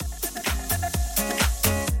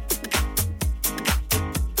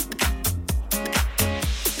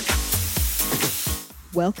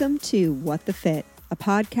Welcome to What the Fit, a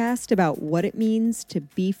podcast about what it means to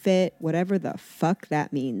be fit, whatever the fuck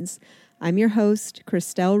that means. I'm your host,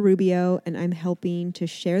 Krissy Rubio, and I'm helping to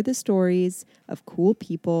share the stories of cool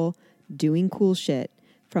people doing cool shit,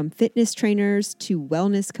 from fitness trainers to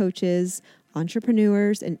wellness coaches,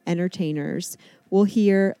 entrepreneurs, and entertainers. We'll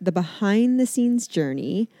hear the behind-the-scenes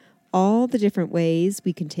journey, all the different ways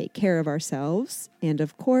we can take care of ourselves, and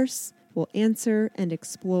of course, we'll answer and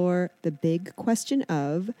explore the big question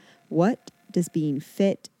of, what does being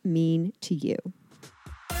fit mean to you?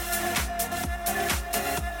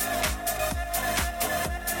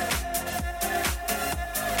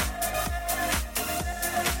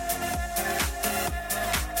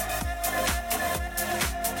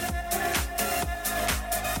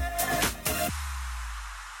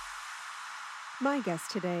 My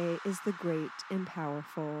guest today is the great and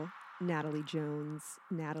powerful Natalie Jones.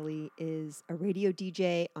 Natalie is a radio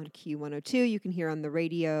DJ on Q102. You can hear on the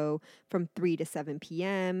radio from 3 to 7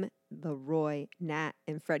 p.m. the Roy, Nat,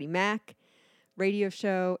 and Freddie Mac radio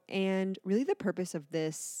show. And really the purpose of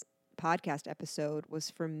this podcast episode was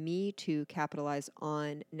for me to capitalize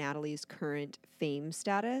on Natalie's current fame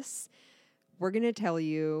status. We're going to tell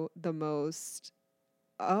you the most...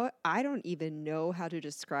 I don't even know how to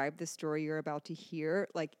describe the story you're about to hear.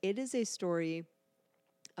 Like, it is a story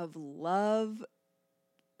of love,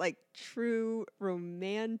 like true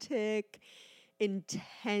romantic,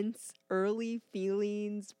 intense early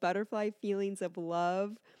feelings, butterfly feelings of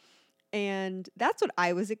love. And that's what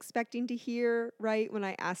I was expecting to hear, right? When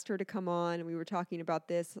I asked her to come on and we were talking about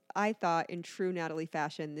this, I thought in true Natalie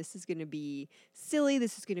fashion, this is going to be silly.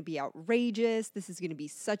 This is going to be outrageous. This is going to be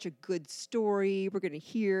such a good story. We're going to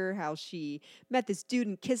hear how she met this dude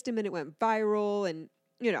and kissed him and it went viral. And,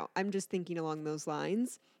 you know, I'm just thinking along those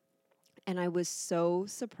lines. And I was so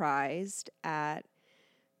surprised at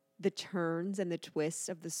the turns and the twists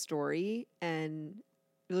of the story and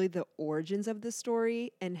really the origins of the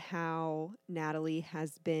story and how Natalie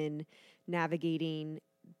has been navigating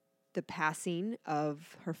the passing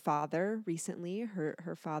of her father recently.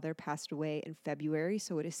 Her father passed away in February,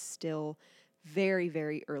 so it is still very,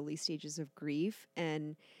 very early stages of grief.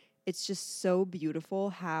 And it's just so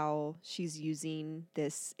beautiful how she's using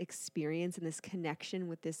this experience and this connection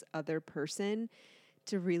with this other person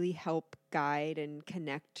to really help guide and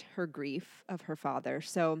connect her grief of her father.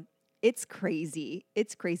 So it's crazy.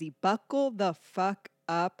 It's crazy. Buckle the fuck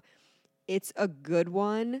up. It's a good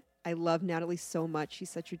one. I love Natalie so much. She's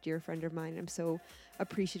such a dear friend of mine. I'm so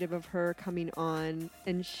appreciative of her coming on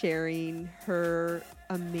and sharing her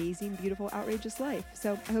amazing, beautiful, outrageous life.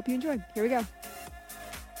 So I hope you enjoy. Here we go.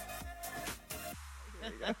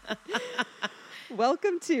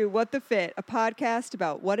 Welcome to What the Fit, a podcast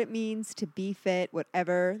about what it means to be fit,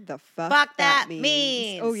 whatever the fuck that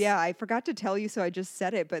means. Oh, yeah, I forgot to tell you, so I just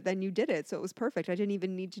said it, but then you did it, so it was perfect. I didn't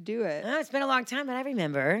even need to do it. Oh, it's been a long time, but I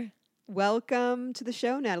remember. Welcome to the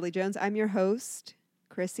show, Natalie Jones. I'm your host,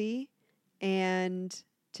 Krissy, and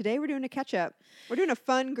today we're doing a catch-up. We're doing a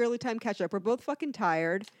fun girly time catch-up. We're both fucking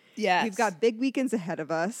tired. Yes. We've got big weekends ahead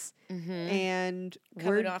of us, and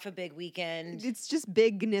coming off a big weekend. It's just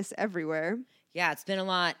bigness everywhere. Yeah, it's been a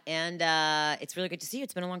lot, and it's really good to see you.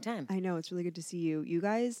 It's been a long time. I know, it's really good to see you. You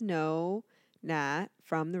guys know Nat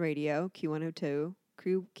from the radio, Q102,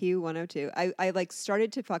 Q102. I like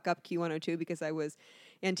started to fuck up Q102 because I was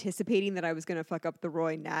anticipating that I was going to fuck up the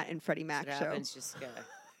Roy, Nat, and Freddie Mac show. Happens, just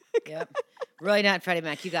yep. Roy, Nat, Freddie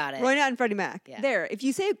Mac, you got it. Roy, Nat, and Freddie Mac. Yeah. There. If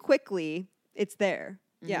you say it quickly, it's there.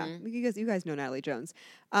 Yeah, you guys know Natalie Jones.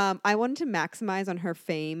 I wanted to maximize on her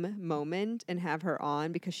fame moment and have her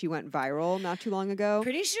on because she went viral not too long ago.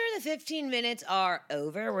 Pretty sure the 15 minutes are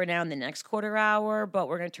over. We're now in the next quarter hour, but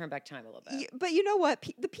we're going to turn back time a little bit. Yeah, but you know what?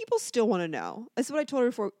 The people still want to know. That's what I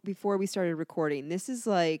told her before we started recording. This is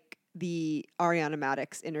like the Ariana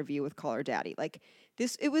Madix interview with Call Her Daddy. Like,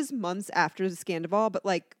 it was months after the scandal, but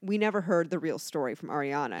like we never heard the real story from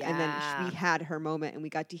Ariana. Yeah. And then we had her moment and we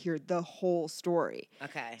got to hear the whole story.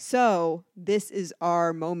 Okay. So this is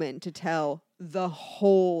our moment to tell the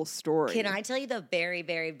whole story. Can I tell you the very,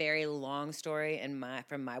 very, very long story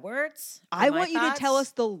from my words? I want you to tell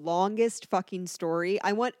us the longest fucking story.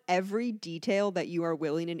 I want every detail that you are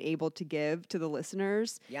willing and able to give to the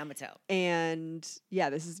listeners. Yeah, I'm gonna tell. And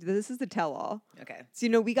yeah, this is the tell-all. Okay.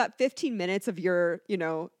 So we got 15 minutes of your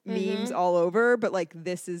memes all over, but like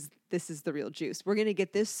this is the real juice. We're gonna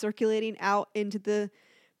get this circulating out into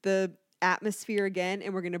the atmosphere again,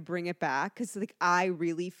 and we're gonna bring it back because like I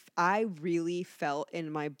really felt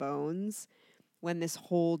in my bones when this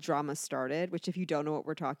whole drama started. Which, if you don't know what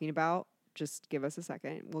we're talking about, just give us a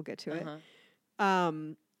second. We'll get to it.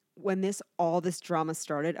 when all this drama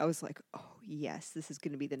started, I was like, oh yes, this is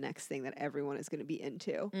going to be the next thing that everyone is going to be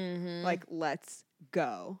into. Mm-hmm. Like, let's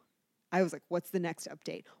go. I was like, what's the next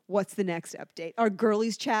update? What's the next update? Our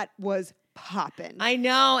girlies chat was popping. I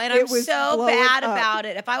know, and I'm so bad about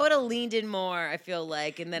it. If I would have leaned in more, I feel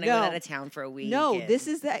like, and then I went out of town for a week. No, this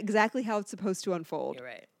is exactly how it's supposed to unfold. You're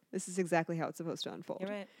right. This is exactly how it's supposed to unfold. You're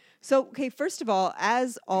right. So, okay, first of all,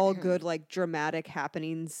 as all good, like, dramatic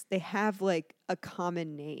happenings, they have, like, a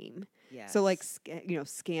common name. Yes. So, like,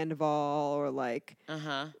 Scandival or, like,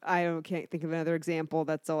 can't think of another example.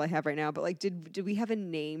 That's all I have right now. But, like, did we have a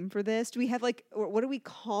name for this? Do we have, like, or what are we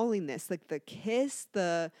calling this? Like, the kiss,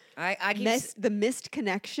 the missed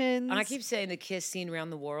connections? I keep saying the kiss scene around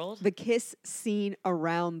the world. The kiss scene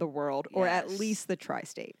around the world, or at least the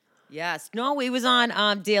tri-state. Yes. No, it was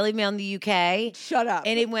on Daily Mail in the UK. Shut up.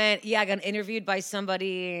 And it went, I got interviewed by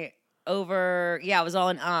somebody over, it was all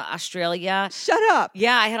in Australia. Shut up.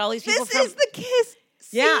 Yeah, I had all these people This is the kiss.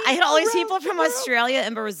 Yeah, I had all these people from Australia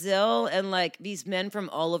and Brazil and like these men from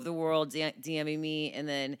all over the world DMing me. And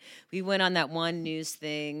then we went on that one news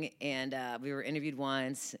thing and we were interviewed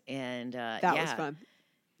once. And that was fun.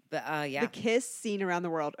 But The kiss scene around the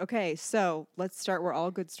world. Okay, so let's start where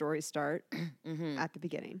all good stories start, at the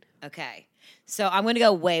beginning. Okay, so I'm going to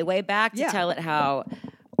go way, way back to tell it how.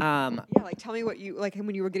 Like tell me what you like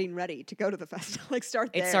when you were getting ready to go to the festival. Like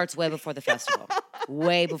start there. It starts way before the festival.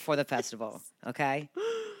 Way before the festival. Okay,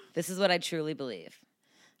 this is what I truly believe.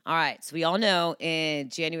 All right, so we all know in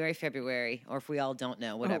January, February, or if we all don't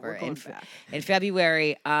know, whatever. We're going back. In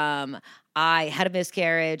February, I had a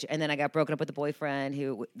miscarriage, and then I got broken up with the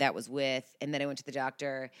boyfriend that was with, and then I went to the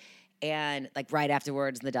doctor, and like right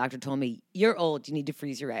afterwards, the doctor told me, "You're old. You need to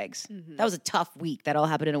freeze your eggs." Mm-hmm. That was a tough week. That all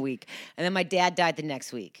happened in a week, and then my dad died the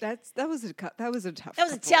next week. That was a tough. That was a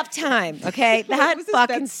tough time. Okay, that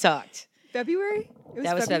fucking sucked. February?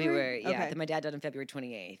 That was February, yeah. Okay. Then my dad died on February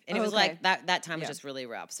 28th. And it was like, that time was just really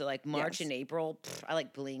rough. So like March and April, I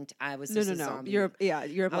like blinked. I was just a zombie. You're blacked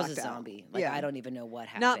out. I was a zombie. Like I don't even know what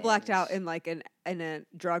happened. Not blacked out in like in a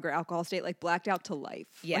drug or alcohol state, like blacked out to life.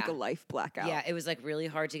 Yeah. Like a life blackout. Yeah, it was like really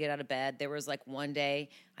hard to get out of bed. There was like one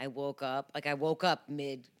day I woke up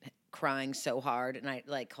mid crying so hard, and I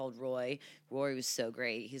like called Roy. Roy was so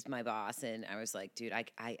great. He's my boss, and I was like, dude,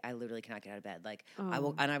 I literally cannot get out of bed. Like I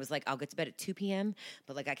was like, I'll get to bed at 2 p.m.,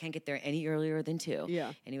 but like I can't get there any earlier than 2.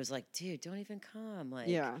 Yeah. And he was like, dude, don't even come. Like,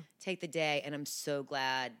 take the day. And I'm so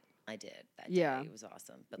glad I did that day. It was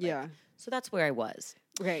awesome. But like, so that's where I was.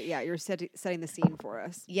 Okay, yeah, you're setting the scene for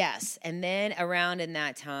us. Yes, and then around in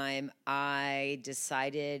that time, I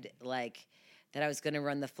decided like that I was going to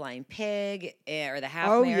run the Flying Pig or the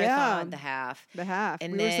half marathon, the half.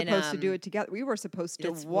 And we were supposed to do it together. We were supposed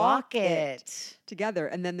to walk it together.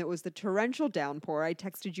 And then there was the torrential downpour. I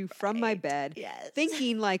texted you from my bed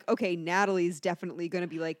thinking like, okay, Natalie's definitely going to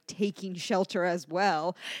be like taking shelter as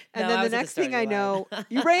well. And then the next thing I know,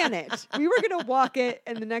 you ran it. We were going to walk it.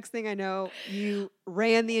 And the next thing I know, you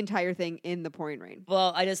ran the entire thing in the pouring rain.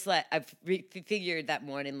 Well, I figured that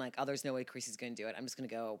morning, like, oh, there's no way Krissy's going to do it. I'm just going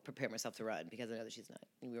to go prepare myself to run because I know that she's not.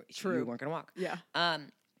 True. You weren't going to walk. Yeah.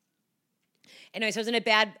 Anyway, so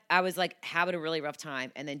I was like having a really rough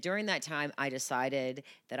time. And then during that time, I decided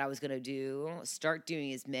that I was going to start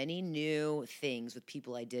doing as many new things with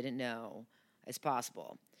people I didn't know as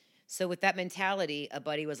possible. So with that mentality, a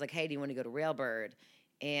buddy was like, hey, do you want to go to Railbird?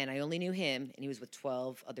 And I only knew him, and he was with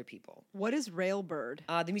 12 other people. What is Railbird?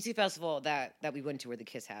 The music festival that we went to where the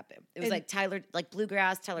kiss happened. It was like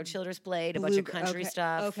bluegrass, Tyler Childers played, a bunch of country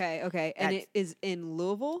stuff. Okay. And it is in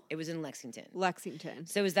Louisville? It was in Lexington. Lexington.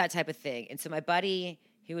 So it was that type of thing. And so my buddy,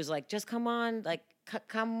 he was like, just come on, like,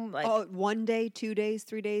 come. Like, 1 day, 2 days,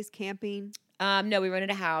 3 days, camping? No, we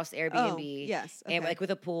rented a house, Airbnb. Oh, yes. Okay. And like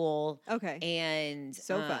with a pool. Okay. And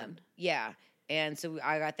so fun. Yeah. And so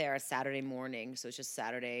I got there Saturday morning, so it's just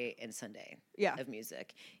Saturday and Sunday of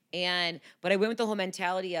music. But I went with the whole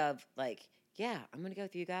mentality of like, yeah, I'm going to go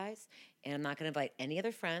with you guys, and I'm not going to invite any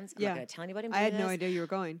other friends. I'm not going to tell anybody I'm doing this. I had no idea you were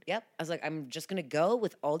going. Yep. I was like, I'm just going to go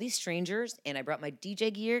with all these strangers, and I brought my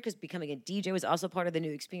DJ gear because becoming a DJ was also part of the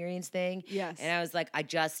new experience thing. Yes. And I was like, I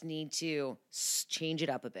just need to change it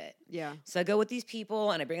up a bit. Yeah. So I go with these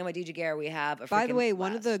people, and I bring in my DJ gear. We have a By the way,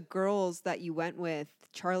 one of the girls that you went with,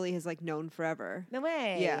 Charlie has like known forever. No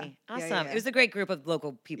way. Yeah. Awesome. Yeah. It was a great group of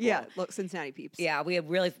local people. Yeah, Cincinnati peeps. Yeah, we had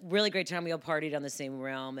really, really great time. We all partied on the same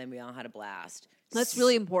realm, and we all had a blast. That's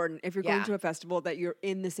really important if you're going to a festival that you're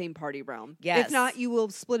in the same party realm. Yes. If not, you will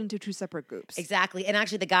split into 2 separate groups. Exactly. And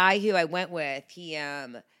actually the guy who I went with,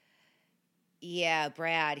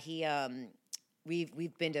 Brad,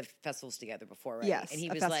 we've been to festivals together before, right? Yes, And he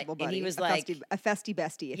a was festival like, buddy. and he was a like, a festy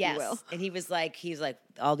bestie, if you will. and he's like,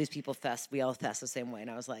 all these people we all fest the same way, and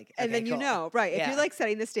I was like, And okay, then cool. right? Yeah. If you're like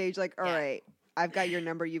setting the stage, like, all Yeah. right, I've got your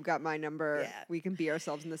number, you've got my number. Yeah. We can be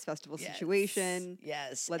ourselves in this festival Yes. situation.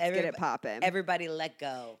 Yes, Let's get it popping. Everybody, let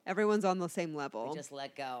go. Everyone's on the same level. We just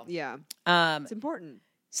let go. Yeah, it's important.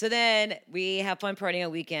 So then we have fun partying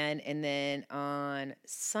on weekend, and then on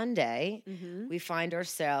Sunday we find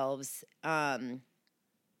ourselves at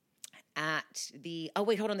the. Oh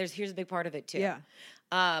wait, hold on. Here's a big part of it too. Yeah.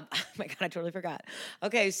 Oh my God, I totally forgot.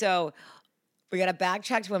 Okay, so we got to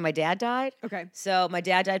backtrack to when my dad died. Okay. So my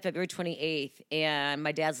dad died February 28th, and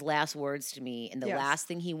my dad's last words to me, and the Yes. last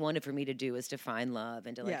thing he wanted for me to do was to find love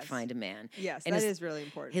and to Yes. find a man. Yes, and that is really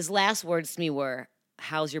important. His last words to me were,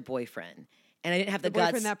 "How's your boyfriend?" And I didn't have the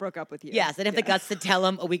guts. Boyfriend that broke up with you. Yes, I didn't have the guts to tell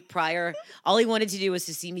him a week prior. All he wanted to do was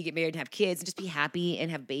to see me get married and have kids and just be happy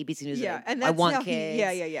and have babies. And he was like, and I that's want how kids.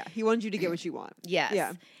 Yeah. He wanted you to get what you want. Yes.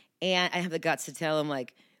 Yeah. And I have the guts to tell him,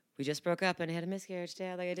 like, we just broke up and I had a miscarriage,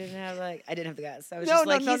 Dad. Like, I didn't have the guts. I was just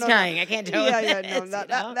like, he's dying. I can't tell him this,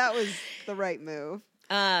 that was the right move.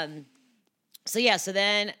 So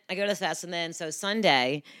then I go to the fest, and then so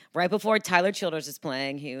Sunday, right before Tyler Childers is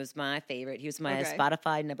playing, he was my favorite. He was my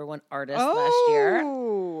Spotify #1 artist last year.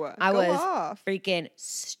 I was freaking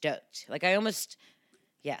stoked. Like I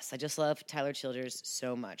just love Tyler Childers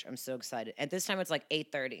so much. I'm so excited. At this time, it's like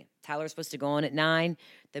 8:30. Tyler's supposed to go on at 9.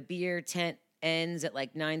 The beer tent ends at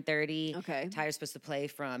like 9:30. Okay. Tyler's supposed to play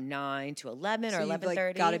from 9 to 11 or 11:30.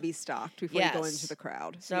 Like, got to be stocked before you go into the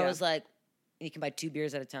crowd. So I was like, you can buy 2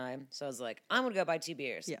 beers at a time. So I was like, I'm going to go buy 2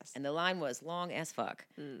 beers. Yes. And the line was long as fuck.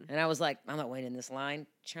 And I was like, I'm not waiting in this line.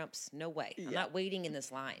 Chumps, no way. I'm not waiting in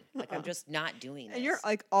this line. Like, I'm just not doing this. And you're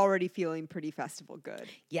like already feeling pretty festival good.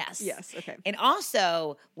 Yes. Yes, okay. And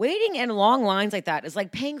also, waiting in long lines like that is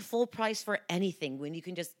like paying full price for anything when you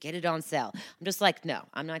can just get it on sale. I'm just like, no,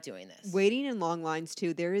 I'm not doing this. Waiting in long lines,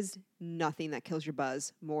 too, there is nothing that kills your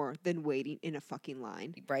buzz more than waiting in a fucking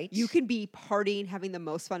line. Right? You can be partying, having the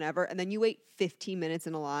most fun ever, and then you wait 15 minutes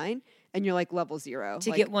in a line, and you're like level 0. To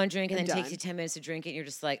like, get one drink, and then it done. takes you 10 minutes to drink it, and you're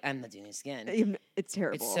just like, I'm not doing this again. It's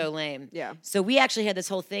terrible. It's so lame. Yeah. So we actually had this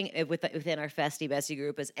whole thing within our Festy Bestie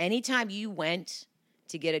group is anytime you went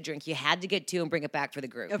to get a drink, you had to get 2 and bring it back for the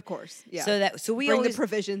group. Of course. Yeah. So we bring always the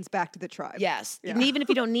provisions back to the tribe. Yes. Yeah. And even if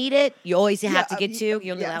you don't need it, you always have to get 2.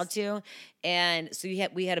 You're only yes. allowed 2. And so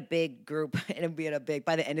we had a big group, and we had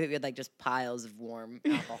by the end of it, we had like just piles of warm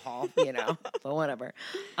alcohol, but whatever.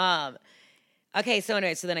 Okay, so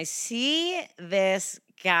anyway, so then I see this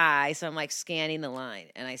guy, so I'm like scanning the line,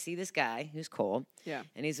 and I see this guy who's Cole. Yeah.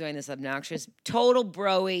 And he's wearing this obnoxious, total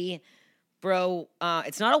broy,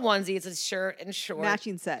 it's not a onesie, it's a shirt and shorts.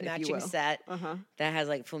 Matching set, if you will. set Uh-huh. that has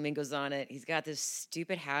like flamingos on it. He's got this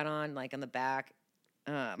stupid hat on, like on the back.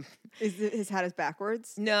 His hat is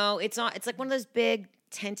backwards? No, it's not. It's like one of those big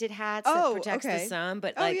tinted hats that protects the sun,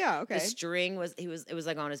 but like the string it was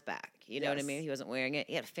like on his back. You know what I mean? He wasn't wearing it.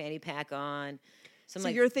 He had a fanny pack on. So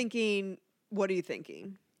you're thinking, what are you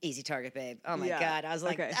thinking? Easy target, babe. Oh my God. I was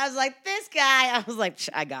like, this guy. I was like,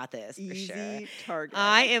 I got this for sure. Easy target.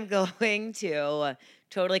 I am going to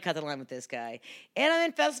totally cut the line with this guy. And I'm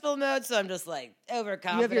in festival mode, so I'm just like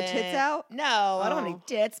overconfident. You have your tits out? No, I don't have any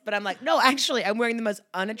tits, but I'm like, no, actually, I'm wearing the most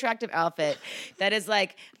unattractive outfit that is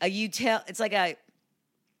like it's like a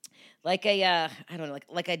I don't know,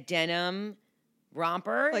 like a denim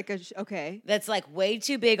romper. That's like way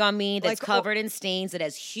too big on me. That's covered in stains. That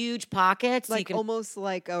has huge pockets. Like almost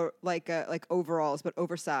like overalls, but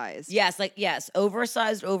oversized. Yes,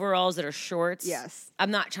 oversized overalls that are shorts. Yes.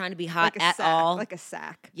 I'm not trying to be hot at all. Like a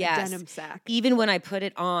sack. Yes. A denim sack. Even when I put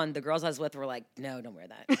it on, the girls I was with were like, no, don't wear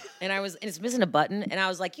that. and it's missing a button. And I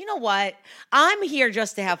was like, you know what? I'm here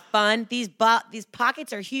just to have fun. These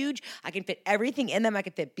pockets are huge. I can fit everything in them. I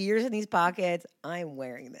can fit beers in these pockets. I'm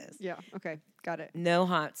wearing this. Yeah. Okay. Got it. No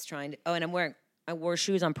hots trying to. Oh, and I wore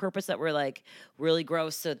shoes on purpose that were like really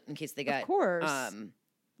gross, so in case they got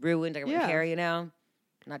ruined, I got hair.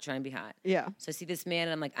 Not trying to be hot. Yeah. So I see this man,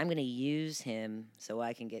 and I'm like, I'm going to use him so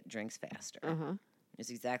I can get drinks faster.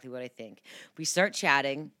 That's exactly what I think. We start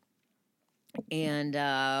chatting, and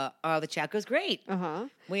the chat goes great.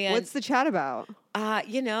 What's the chat about? I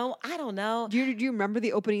don't know. Do you remember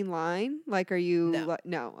the opening line? Like, are you? No.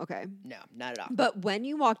 No. Okay. No, not at all. But when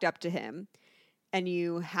you walked up to him and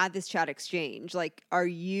you had this chat exchange, like, are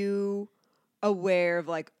you aware of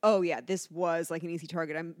like, oh yeah, this was like an easy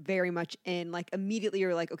target? I'm very much in. Like, immediately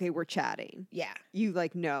you're like, okay, we're chatting. Yeah. You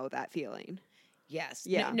like know that feeling. Yes.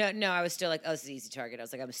 Yeah. No, I was still like, oh, this is an easy target. I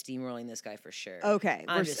was like, I'm steamrolling this guy for sure. Okay.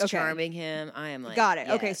 I'm just charming him. I am like, got it.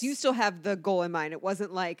 yes. Okay, so you still have the goal in mind. It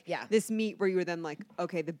wasn't like Yeah. this meet where you were then like,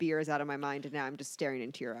 okay, the beer is out of my mind and now I'm just staring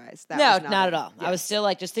into your eyes. That No, was not at all. Yes. I was still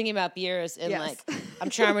like just thinking about beers and Yes. like I'm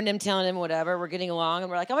charming him, telling him whatever. We're getting along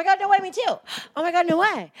and we're like, oh my God, no way, me too. Oh my God, no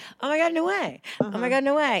way. Oh my God, no way. Oh my God,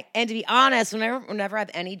 no way. And to be honest, whenever I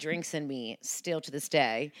have any drinks in me, still to this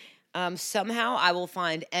day, somehow I will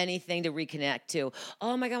find anything to reconnect to.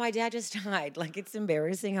 Oh my God, my dad just died. Like, it's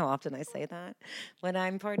embarrassing how often I say that when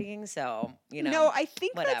I'm partying. So, No, I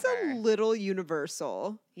think that's a whatever. little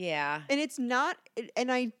universal. Yeah. And it's not,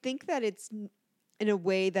 and I think that it's in a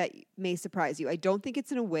way that may surprise you. I don't think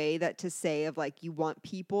it's in a way that to say of like you want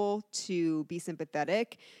people to be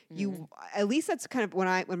sympathetic. You, at least that's kind of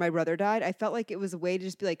when my brother died, I felt like it was a way to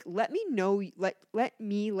just be like, let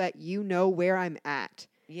me let you know where I'm at.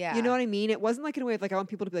 Yeah. You know what I mean? It wasn't like in a way of like I want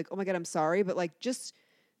people to be like, oh my God, I'm sorry, but like just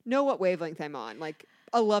know what wavelength I'm on. Like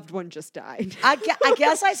a loved one just died. I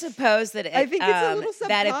guess I suppose that I think it's a little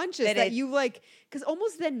subconscious that you you like, because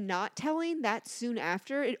almost then not telling that soon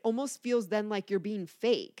after, it almost feels then like you're being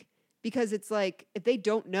fake. Because it's like, if they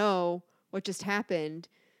don't know what just happened,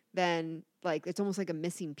 then like it's almost like a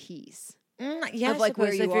missing piece. Yeah, of like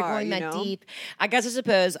where you if you're are, going you that know? deep. I guess I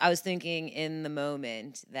suppose I was thinking in the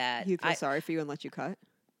moment that He'd feel sorry for you and let you cut.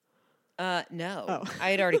 No, Oh.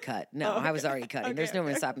 I had already cut. No, Oh, okay. I was already cutting. Okay, There's no one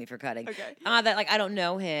okay. to stop me from cutting. Okay. That like I don't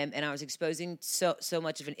know him, and I was exposing so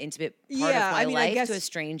much of an intimate part Yeah, of my I mean, I life guess- to a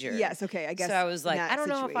stranger. Yes, okay, I guess. So I was like, in that I don't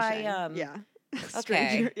know if I situation, yeah. Okay.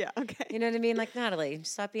 Stranger, yeah, okay. You know what I mean? Like, Natalie,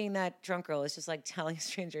 stop being that drunk girl. It's just like telling a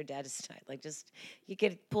stranger your dad is died. Like, just, you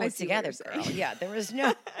get pull I it see what together, you're girl. saying. Yeah, there was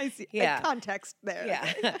no, I see. Yeah. Context there.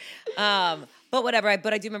 yeah. But whatever.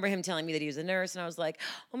 But I do remember him telling me that he was a nurse, and I was like,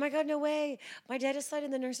 oh my God, no way. My dad just died,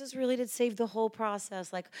 and the nurses really did save the whole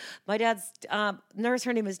process. Like, my dad's nurse,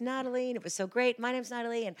 her name is Natalie, and it was so great. My name's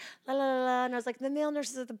Natalie, and la la la la. And I was like, the male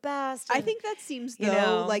nurses are the best. I And, think that seems, you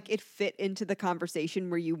though, know. like it fit into the conversation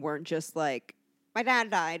where you weren't just like, my dad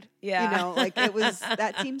died. Yeah. You know, like it was,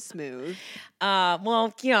 that seems smooth.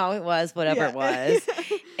 well, you know, it was whatever Yeah. it was.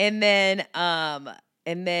 And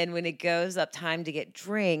then when it goes up time to get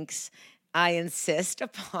drinks, I insist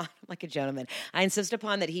upon, like a gentleman, I insist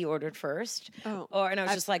upon that he ordered first. Oh. And I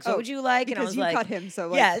was just like, so what would you like? And I Because was you like, cut him, so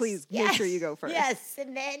like, yes, please make sure you go first. Yes.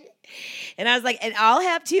 And I was like, and I'll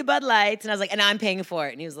have 2 Bud Lights. And I was like, and I'm paying for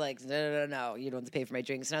it. And he was like, no, you don't have to pay for my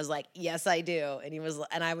drinks. And I was like, yes, I do.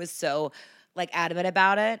 And I was so like adamant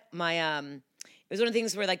about it. It was one of the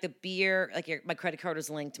things where like the beer, like my credit card was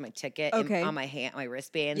linked to my ticket Okay. on my hand, my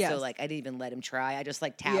wristband. Yes. So like I didn't even let him try. I just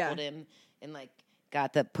like tackled him and like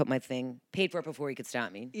put my thing, paid for it before he could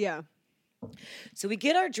stop me. Yeah. So we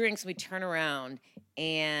get our drinks, we turn around,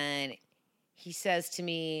 and he says to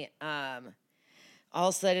me, all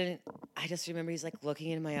of a sudden, I just remember he's like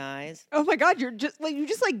looking into my eyes. Oh my God, you just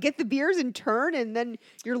like get the beers and turn and then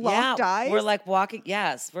you're locked eyes? We're like walking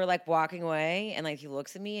away, and like he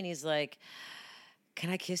looks at me and he's like, can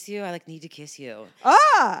I kiss you? I like need to kiss you.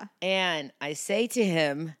 Ah! And I say to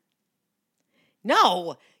him,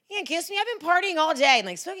 no, you can't kiss me. I've been partying all day and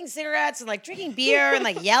like smoking cigarettes and like drinking beer and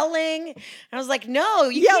like yelling. And I was like, no,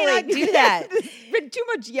 you cannot do that. There's been too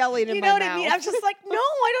much yelling in You my know what mouth. I mean? I was just like, no,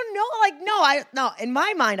 I don't know. Like, no. In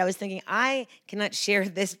my mind, I was thinking, I cannot share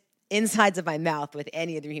this insides of my mouth with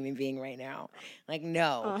any other human being right now. Like,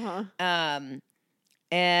 no. Uh-huh.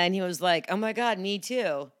 And he was like, oh my God, me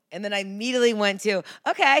too. And then I immediately went to,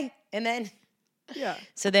 okay. And then, Yeah.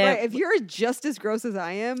 so then. Right, if you're just as gross as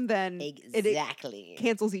I am, then Exactly. it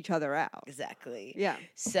cancels each other out. Exactly. Yeah.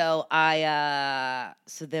 So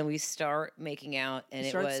so then we start making out, and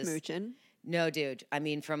Start it was smooching. no, dude. I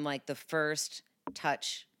mean, from like the first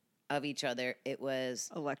touch of each other, it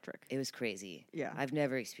was Electric. crazy. Yeah. I've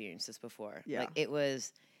never experienced this before. Yeah. Like it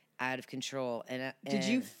was out of control. And Did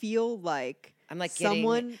you feel like I'm like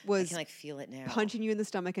someone I was can like feel it now. punching you in the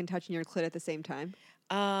stomach and touching your clit at the same time?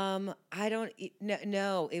 I don't.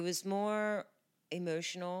 No. It was more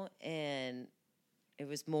emotional, and it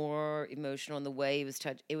was more emotional in the way he was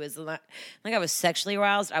touched. It was not like I was sexually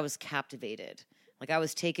aroused. I was captivated. Like I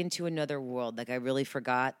was taken to another world. Like I really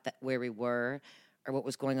forgot where we were or what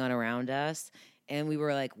was going on around us, and we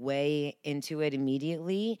were like way into it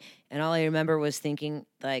immediately. And all I remember was thinking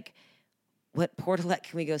like, what portalette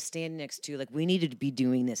can we go stand next to? Like we needed to be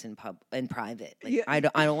doing this in private. Like Yeah. I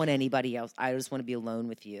don't want anybody else. I just want to be alone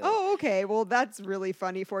with you. Oh, okay. Well, that's really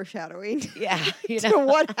funny foreshadowing Yeah, you to know.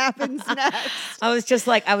 what happens next. I was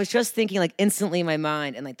just thinking like instantly in my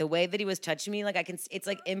mind, and like the way that he was touching me, like it's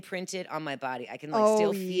like imprinted on my body. I can like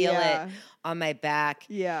still feel yeah. it on my back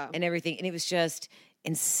Yeah. and everything. And it was just,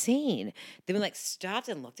 insane. Then we like stopped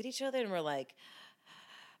and looked at each other and we're like,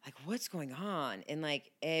 what's going on? And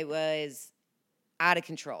like, it was out of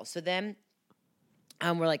control. So then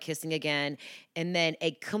we're like kissing again. And then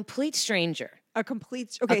a complete stranger.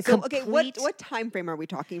 What time frame are we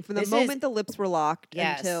talking? From the moment the lips were locked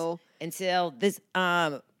until this,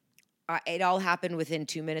 it all happened within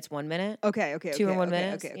 2 minutes, 1 minute. 2 or 1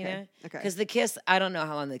 minute. Okay. Because the kiss, I don't know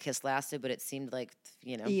how long the kiss lasted, but it seemed like,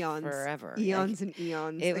 eons, forever. Eons and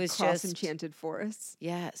eons. It was cross enchanted forests.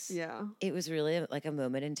 Yes. Yeah. It was really like a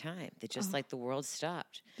moment in time that just like the world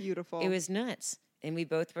stopped. Beautiful. It was nuts. And we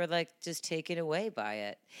both were like just taken away by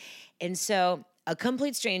it. And so a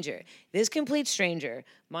complete stranger, this complete stranger,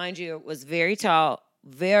 mind you, was very tall,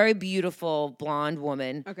 very beautiful blonde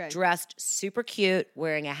woman, dressed super cute,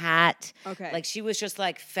 wearing a hat. Like she was just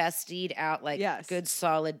like festied out, like good,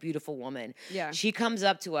 solid, beautiful woman. Yeah. She comes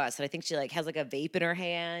up to us and I think she like has like a vape in her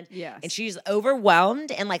hand. Yes. And she's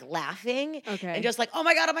overwhelmed and like laughing. And just like, oh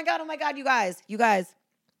my God, you guys.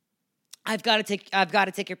 I've got to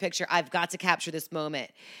take your picture. I've got to capture this moment.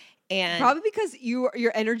 And probably because your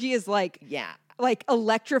energy is like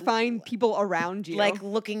electrifying people around you. Like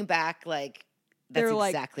looking back, like that's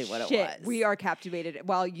exactly what it was. We are captivated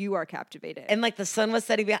while you are captivated. And like the sun was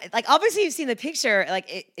setting behind. Like obviously you've seen the picture.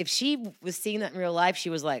 Like if she was seeing that in real life, she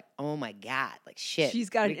was like, "Oh my God!" Like shit. She's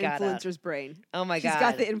got an influencer's brain. Oh my God. She's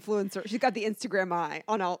got the influencer. She's got the Instagram eye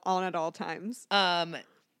on at all times.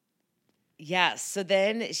 Yes. So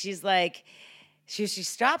then she's like, she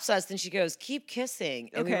stops us and she goes, "Keep kissing."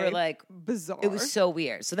 And we were like, bizarre. It was so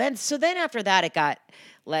weird. So then after that, it got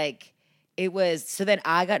like. It was, so then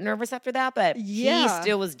I got nervous after that, but he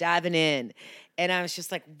still was diving in. And I was just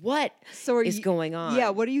like, what is going on? Yeah,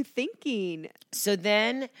 what are you thinking? So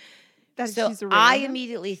then, she's I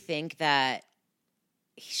immediately think that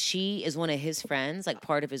she is one of his friends, like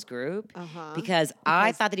part of his group, because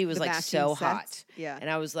I thought that he was like so hot. Yeah. And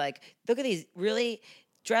I was like, look at these really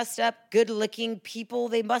dressed up, good-looking people.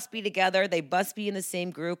 They must be together. They must be in the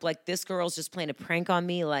same group. Like, this girl's just playing a prank on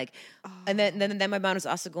me. Like, and then my mind was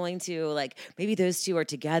also going to, like, maybe those two are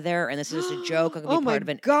together, and this is just a joke. I'm going to be part of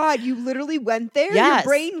it. Oh, my God. You literally went there? Yes.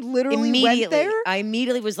 Your brain literally went there? I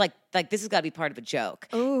immediately was like, this has got to be part of a joke.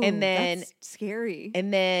 Oh, and then that's scary.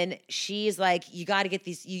 And then she's like, you got to get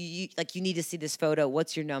these, you need to see this photo.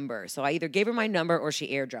 What's your number? So I either gave her my number or she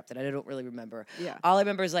airdropped it. I don't really remember. Yeah. All I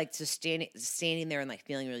remember is like just standing there and like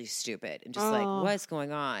feeling really stupid and just like, what's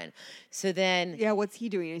going on? So then. Yeah, what's he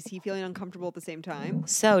doing? Is he feeling uncomfortable at the same time?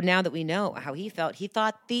 So now that we know how he felt, he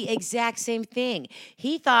thought the exact same thing.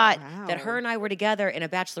 He thought that her and I were together in a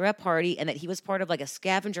bachelorette party and that he was part of like a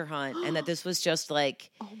scavenger hunt and that this was just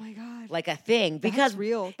like. Oh my God. Like a thing. Because that's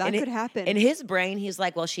real. That could happen. In his brain, he's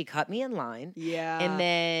like, well, she cut me in line. Yeah. And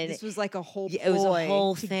then. This was like a whole ploy. It was a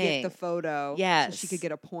whole thing. To get the photo. Yes. So she could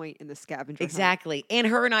get a point in the scavenger Exactly. Hunt. And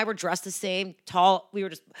her and I were dressed the same, tall. We were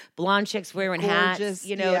just blonde chicks wearing hats.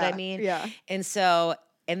 You know what I mean? Yeah. And so.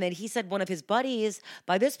 And then he said one of his buddies,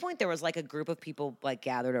 by this point, there was like a group of people like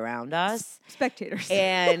gathered around us. Spectators.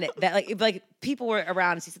 And that like people were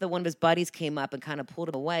around. So he said that one of his buddies came up and kind of pulled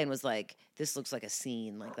him away and was like, this looks like a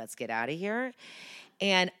scene. Like, let's get out of here.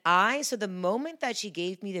 And so the moment that she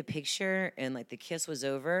gave me the picture and like the kiss was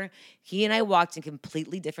over, he and I walked in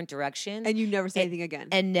completely different directions. And you never said anything again.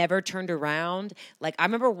 And never turned around. Like, I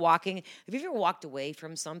remember walking. Have you ever walked away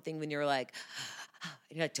from something when you're like,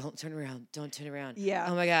 and you're like, don't turn around. Yeah.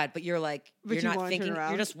 Oh my God. But you're like, you're not thinking,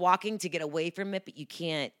 you're just walking to get away from it, but you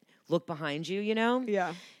can't look behind you, you know?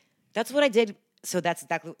 Yeah. That's what I did. So that's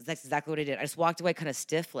exactly what I did. I just walked away kind of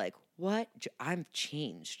stiff, like, what? I'm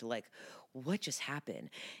changed. Like, what just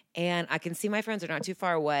happened? And I can see my friends are not too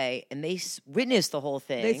far away, and they witnessed the whole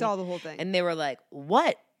thing. They saw the whole thing. And they were like,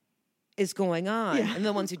 what is going on? Yeah. And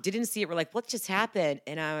the ones who didn't see it were like, what just happened?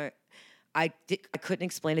 And I couldn't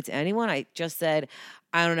explain it to anyone. I just said,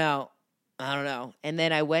 I don't know. And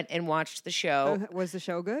then I went and watched the show. Was the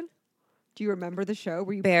show good? Do you remember the show?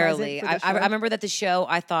 Were you barely? Present for the show? I remember that the show.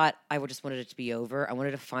 I thought I just wanted it to be over. I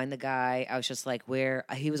wanted to find the guy. I was just like, where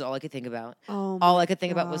he was. All I could think about. All I could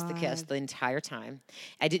think about was the kiss the entire time.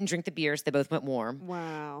 I didn't drink the beers. They both went warm.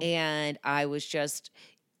 Wow. And I was just.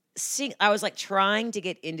 I was like trying to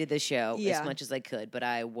get into the show as much as I could, but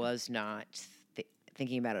I was not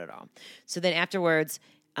thinking about it at all. So then afterwards,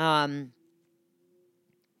 the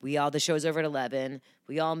show's over at 11.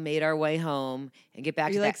 We all made our way home and get back Are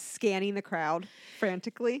to you like scanning the crowd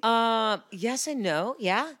frantically? Yes and no.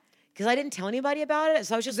 Yeah. because I didn't tell anybody about it.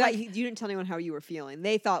 So I was just like, you didn't tell anyone how you were feeling.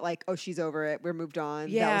 They thought like, oh, she's over it. We're moved on.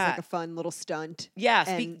 Yeah. That was like a fun little stunt. yes,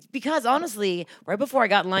 And because honestly, right before I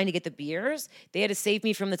got in line to get the beers, they had to save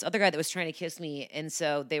me from this other guy that was trying to kiss me, and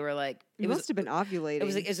so they were like, you must have been ovulating.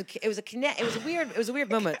 it was a weird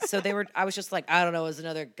moment. So I was just like, I don't know, it was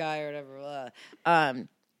another guy or whatever.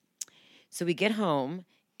 So we get home,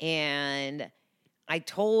 and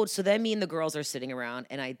so then me and the girls are sitting around,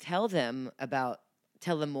 and I tell them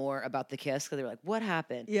more about the kiss, because they were like, what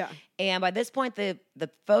happened? Yeah. And by this point, the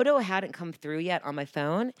photo hadn't come through yet on my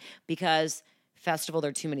phone, because festival, there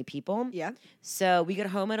are too many people. Yeah. So we got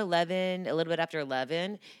home at 11, a little bit after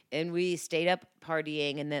 11, and we stayed up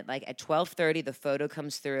partying, and then like at 12:30, the photo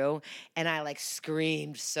comes through, and I like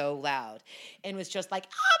screamed so loud, and was just like,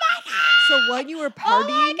 oh my God! So when you were partying... Oh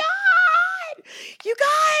my God! You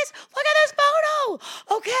guys, look at this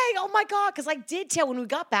photo. Okay, oh my God. Because I did tell, when we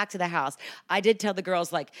got back to the house, I did tell the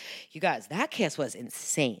girls, like, you guys, that kiss was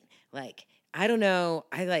insane. Like, I don't know.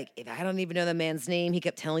 I don't even know the man's name. He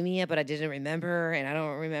kept telling me it, but I didn't remember, and I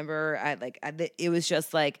don't remember. It was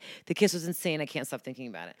just like, the kiss was insane. I can't stop thinking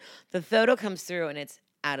about it. The photo comes through, and it's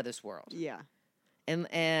out of this world. Yeah.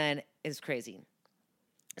 And it's crazy.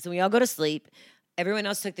 So we all go to sleep. Everyone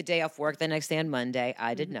else took the day off work the next day on Monday.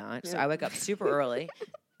 I did not. So I wake up super early.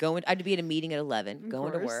 I had to be at a meeting at 11,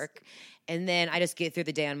 going to work. And then I just get through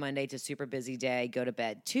the day on Monday. It's a super busy day, go to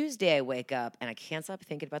bed. Tuesday, I wake up, and I can't stop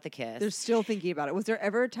thinking about the kiss. They're still thinking about it. Was there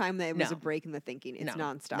ever a time that it was a break in the thinking? It's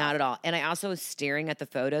nonstop. Not at all. And I also was staring at the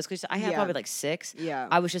photos, because I had probably like 6. Yeah.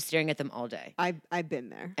 I was just staring at them all day. I've been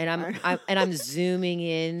there. And I'm zooming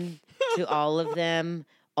in to all of them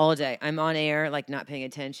all day. I'm on air, like not paying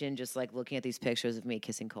attention, just like looking at these pictures of me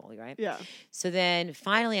kissing Coley, right? Yeah. So then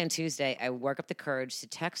finally on Tuesday, I work up the courage to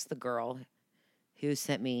text the girl who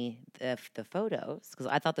sent me the photos, because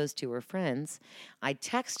I thought those two were friends. I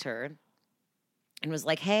text her and was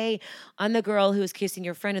like, hey, I'm the girl who was kissing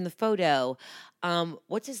your friend in the photo.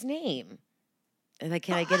 What's his name? And like,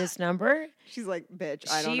 can I get his number? She's like, bitch,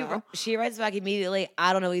 I don't know. She writes back immediately,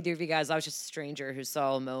 I don't know either of you guys. I was just a stranger who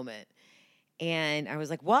saw a moment. And I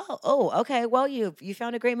was like, well, okay. Well, you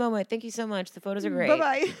found a great moment. Thank you so much. The photos are great.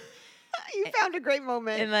 Bye-bye. You found a great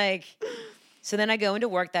moment. And like, so then I go into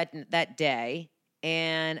work that day,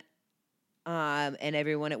 and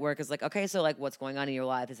everyone at work is like, okay, so like, what's going on in your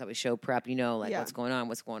life? This is how we show prep, what's going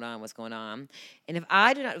on. And if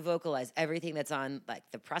I do not vocalize everything that's on like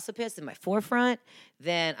the precipice in my forefront,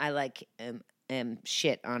 then I like am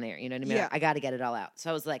shit on air. You know what I mean? Yeah. I got to get it all out.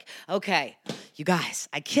 So I was like, okay, you guys,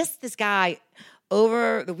 I kissed this guy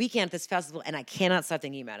over the weekend at this festival, and I cannot stop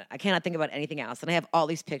thinking about it. I cannot think about anything else. And I have all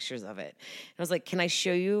these pictures of it. And I was like, can I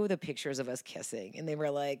show you the pictures of us kissing? And they were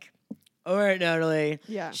like, all right, Natalie.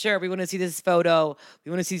 Yeah. Sure, we want to see this photo.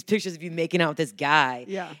 We want to see these pictures of you making out with this guy.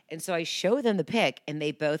 Yeah. And so I show them the pic, and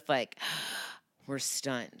they both like were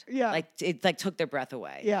stunned. Yeah. Like it like took their breath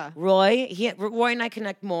away. Yeah. Roy and I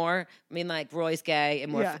connect more. I mean, like Roy's gay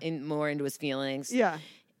and more into his feelings. Yeah.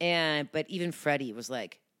 But even Freddie was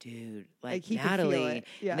like, dude, like he could feel Natalie. it.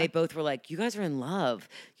 Yeah. And they both were like, you guys are in love.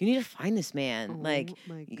 You need to find this man. Oh like,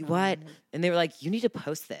 my what? God. And they were like, you need to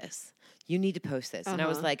post this. You need to post this. And I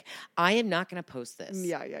was like, I am not going to post this.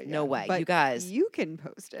 Yeah. No way. But you guys. You can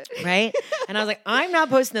post it. Right? And I was like, I'm not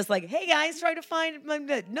posting this. Like, hey guys, try to find my...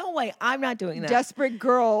 No way. I'm not doing that. Desperate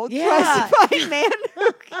girl tries Yeah. to find man.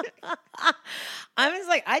 I was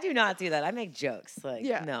like, I do not do that. I make jokes. Like,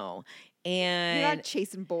 Yeah. no. You're And... not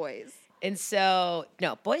chasing boys. And so,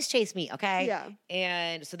 no, boys chase me, okay? Yeah.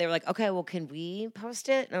 And so they were like, okay, well, can we post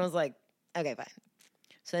it? And I was like, okay, fine.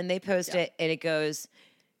 So then they post it, and it goes,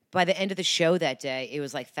 by the end of the show that day, it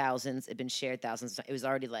was like thousands. It'd been shared thousands. It was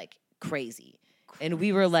already like crazy. And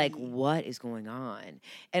we were like, what is going on?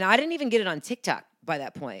 And I didn't even get it on TikTok by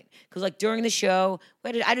that point. Because like during the show, I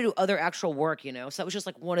had to do other actual work, you know? So it was just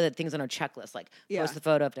like one of the things on our checklist, like post the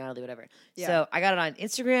photo of Natalie, whatever. Yeah. So I got it on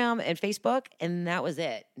Instagram and Facebook, and that was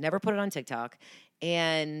it. Never put it on TikTok.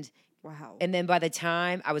 And Wow. and then by the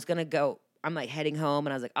time I was going to go, I'm like heading home,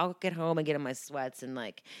 and I was like, I'll get home and get in my sweats, and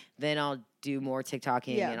like then I'll do more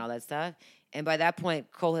TikToking and all that stuff. And by that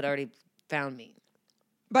point, Cole had already found me.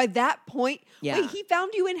 By that point, Yeah. wait, he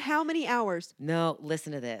found you in how many hours? No,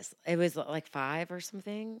 listen to this. It was like 5 or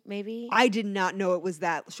something, maybe. I did not know it was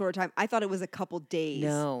that short time. I thought it was a couple days.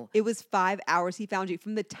 No. It was 5 hours he found you.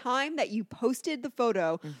 From the time that you posted the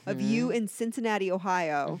photo of you in Cincinnati,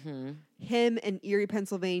 Ohio, him in Erie,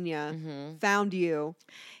 Pennsylvania, found you,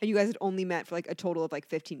 and you guys had only met for like a total of like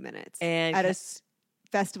 15 minutes And at a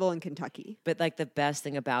festival in Kentucky. But like the best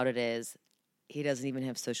thing about it is He doesn't even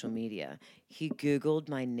have social media. He Googled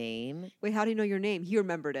my name. Wait, how do you know your name? He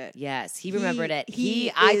remembered it. Yes, he remembered it.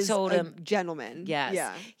 I told him, gentleman. yes,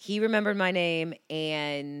 Yeah. he remembered my name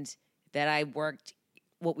and that I worked.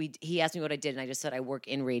 He asked me what I did, and I just said I work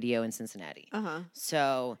in radio in Cincinnati.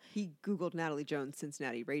 So he Googled Natalie Jones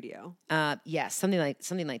Cincinnati radio. Yes, something like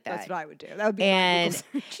that. That's what I would do. That would be my Google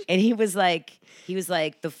search. And he was like,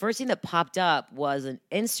 the first thing that popped up was an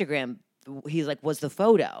Instagram. He's like, was the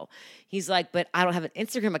photo. He's like, but I don't have an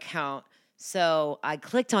Instagram account. So I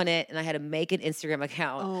clicked on it and I had to make an Instagram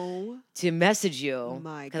account to message you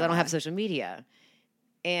because I don't have social media.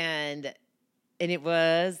 And it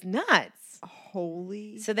was nuts.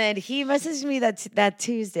 Holy. So then he messaged me that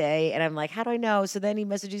Tuesday and I'm like, how do I know? So then he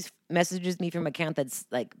messages me from an account that's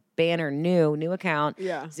like banner new account.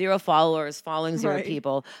 Yeah. 0 followers, following 0 Right.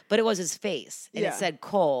 people. But it was his face. And Yeah. it said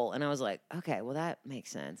Cole. And I was like, okay, well that makes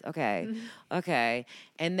sense. Okay. Okay.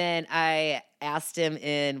 And then I asked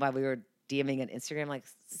him while we were DMing on Instagram, like,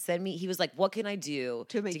 he was like, what can I do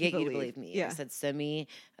to get you to believe me? Yeah. I said, send me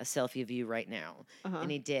a selfie of you right now. And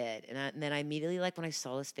he did. And then I immediately, like, when I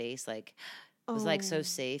saw his face, like, was like so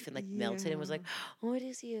safe and like melted and was like, oh, it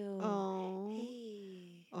is you. Oh.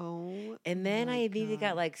 Hey. Oh. And then I immediately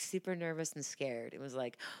got like super nervous and scared. It was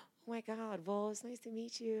like, oh my God, well, it's nice to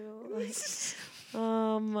meet you. Like,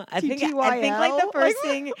 I think like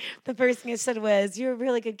the first thing I said was, you're a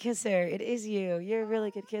really good kisser. It is you. You're a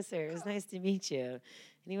really good kisser. It was nice to meet you.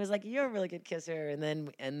 And he was like, you're a really good kisser. And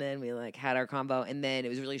then we like had our combo and then it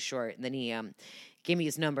was really short. And then he gave me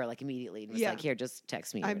his number like immediately and was like, here, just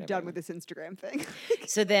text me. I'm done with this Instagram thing.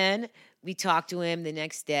 So then we talked to him the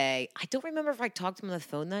next day. I don't remember if I talked to him on the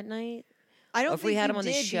phone that night. I don't or if think we had you him on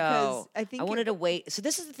the did show. because I wanted to wait. So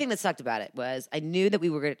this is the thing that sucked about it was I knew that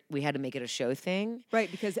we had to make it a show thing.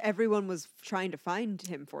 Right, because everyone was trying to find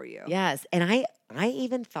him for you. Yes, and I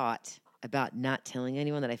even thought about not telling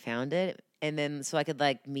anyone that I found it, and then so I could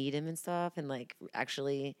like meet him and stuff, and like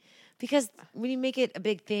actually, because when you make it a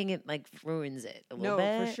big thing, it like ruins it a little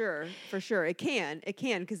bit. No, for sure, it can,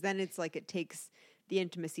 because then it's like it takes the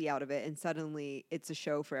intimacy out of it, and suddenly it's a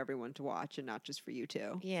show for everyone to watch, and not just for you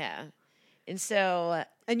two. Yeah. And so,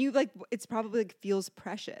 and you like, it's probably like feels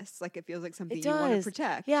precious. Like it feels like something you want to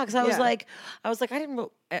protect. Yeah. Cause I was like, I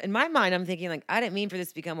didn't, in my mind, I'm thinking like, I didn't mean for this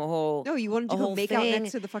to become a whole, no, you wanted to go make out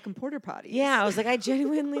next to the fucking porta potty. Yeah. I was like, I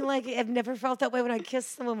genuinely like, I've never felt that way when I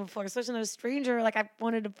kissed someone before, especially when a stranger. Like I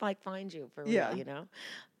wanted to like find you for real, you know?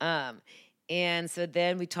 And so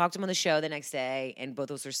then we talked to him on the show the next day, and both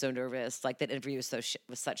of us were so nervous. Like that interview was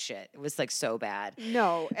such shit. It was like so bad.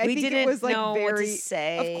 No, I think it was like know very. What to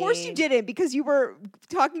say. Of course you didn't, because you were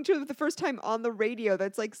talking to him the first time on the radio.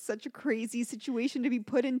 That's like such a crazy situation to be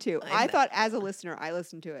put into. I thought as a listener, I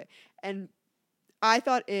listened to it, and I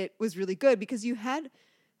thought it was really good because you had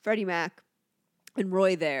Freddie Mac and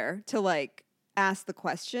Roy there to like ask the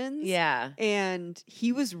questions. Yeah, and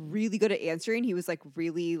he was really good at answering. He was like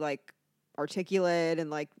really like articulate and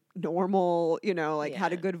like normal, you know, like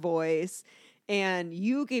had a good voice. And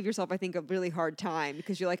you gave yourself, I think, a really hard time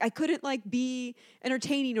because you're like, I couldn't like be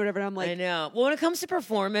entertaining or whatever. And I'm like, I know. Well, when it comes to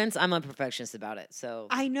performance, I'm a perfectionist about it. So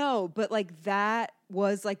I know, but like that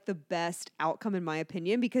was like the best outcome in my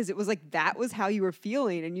opinion because it was like that was how you were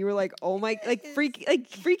feeling, and you were like, oh my, like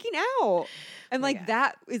freaking out. And like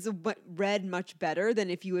that is read much better than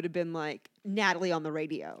if you would have been like Natalie on the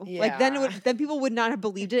radio. Yeah. Like then people would not have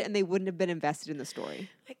believed it and they wouldn't have been invested in the story.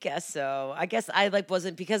 I guess so. I guess I like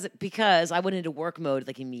wasn't because I went into work mode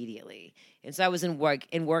like immediately. And so I was in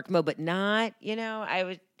work mode, but not, you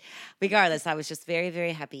know, regardless, I was just very,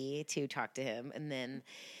 very happy to talk to him. And then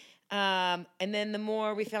the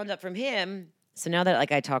more we found out from him, so now that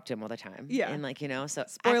like I talk to him all the time. Yeah. And like, you know, so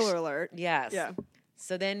spoiler alert. Yes. Yeah.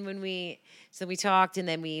 So then we talked and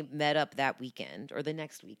then we met up that weekend or the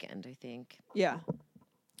next weekend, I think. Yeah.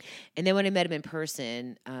 And then when I met him in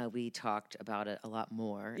person, we talked about it a lot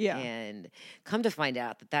more. Yeah. And come to find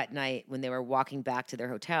out that night when they were walking back to their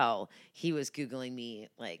hotel, he was Googling me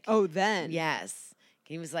like. Oh, then. Yes.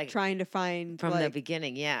 He was like. Trying to find. From the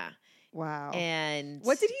beginning, yeah. Wow. And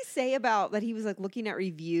what did he say about that? He was like looking at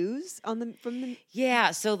reviews from the. Yeah.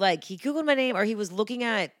 So like he Googled my name or he was looking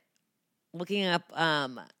up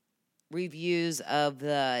reviews of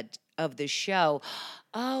the show.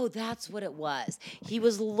 Oh, that's what it was. He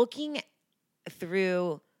was looking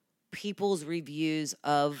through people's reviews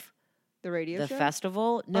of the radio show?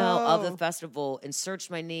 Festival. No, of the festival, and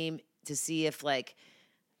searched my name to see if like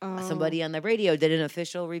somebody on the radio did an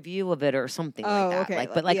official review of it or something like that. Okay.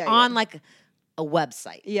 Like, but like on like a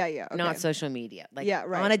website. Yeah, yeah. Okay. Not social media. Like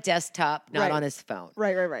right. on a desktop, not on his phone.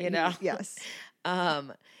 Right. You know? Yes.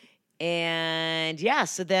 And yeah,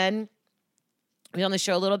 so then we were on the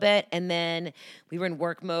show a little bit, and then we were in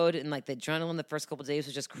work mode, and like the adrenaline the first couple of days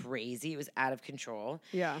was just crazy. It was out of control.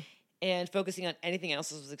 Yeah. And focusing on anything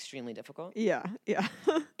else was extremely difficult. Yeah. Yeah.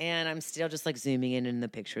 And I'm still just like zooming in the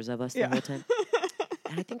pictures of us the whole time.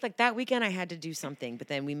 And I think like that weekend I had to do something, but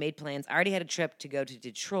then we made plans. I already had a trip to go to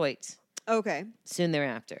Detroit. Okay. Soon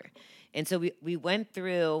thereafter. And so we went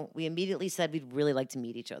through, we immediately said we'd really like to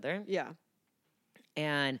meet each other. Yeah.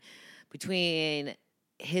 And between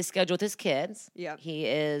his schedule with his kids, he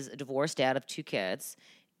is a divorced dad of 2 kids.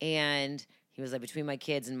 And he was like, between my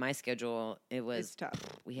kids and my schedule, it was it's tough.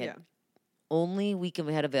 We had only weekend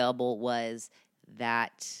we had available was the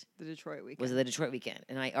Detroit weekend.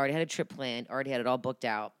 And I already had a trip planned, already had it all booked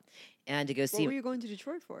out. And to go see. What were you going to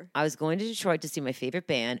Detroit for? I was going to Detroit to see my favorite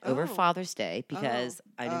band over Father's Day because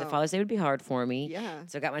I knew that Father's Day would be hard for me. Yeah.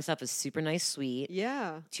 So I got myself a super nice suite.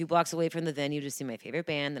 Yeah. 2 blocks away from the venue to see my favorite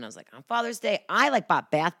band. Then I was like, on Father's Day, I like bought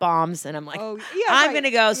bath bombs. And I'm like, I'm going to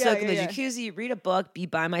go soak in the jacuzzi, read a book, be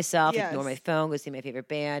by myself, ignore my phone, go see my favorite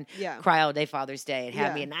band, cry all day Father's Day, and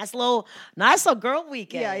have me a nice little girl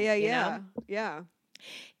weekend. Yeah.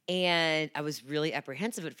 And I was really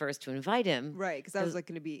apprehensive at first to invite him. Right, because that was like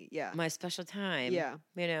going to be, my special time. Yeah.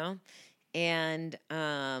 You know? And,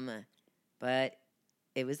 but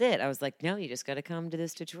it was it. I was like, no, you just got to come to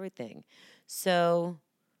this Detroit thing. So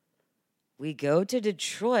we go to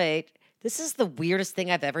Detroit. This is the weirdest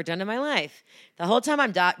thing I've ever done in my life. The whole time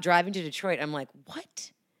I'm driving to Detroit, I'm like,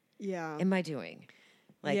 what am I doing?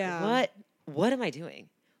 Like, what am I doing?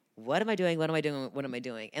 What am I doing? What am I doing? What am I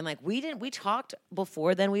doing? And like we talked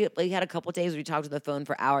before then. We had a couple of days where we talked on the phone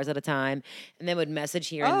for hours at a time and then would message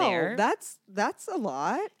here and there. That's a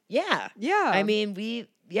lot. Yeah. Yeah. I mean, we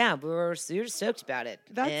were super stoked about it.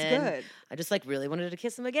 That's good. I just like really wanted to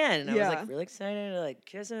kiss him again. And I was like really excited to like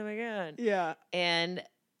kiss him again. Yeah. And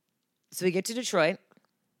so we get to Detroit,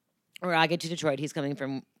 or I get to Detroit. He's coming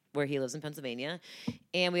from where he lives in Pennsylvania.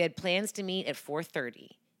 And we had plans to meet at 4:30.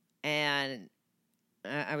 And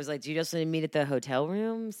I was like, do you just want to meet at the hotel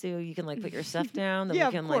room so you can like put your stuff down? Then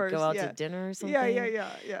we can like go out to dinner or something.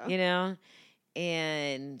 Yeah. You know?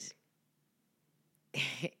 And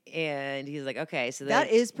he's like, okay. So that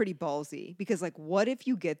is pretty ballsy because like, what if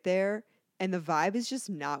you get there and the vibe is just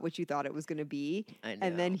not what you thought it was going to be? I know.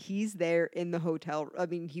 And then he's there in the hotel. I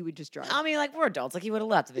mean, he would just drive. I mean, like we're adults. Like he would have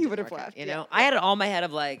left if it he didn't work left, out, you know? I had it all in my head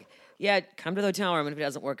of like, yeah, come to the hotel room and if it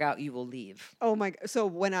doesn't work out, you will leave. Oh my. So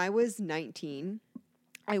when I was 19,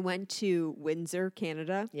 I went to Windsor,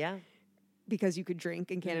 Canada. Yeah. Because you could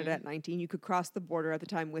drink in Canada at 19. You could cross the border at the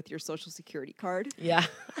time with your social security card. Yeah.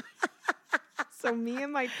 So me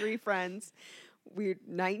and my 3 friends, we're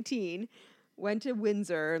 19, went to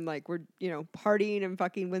Windsor and like we're, partying in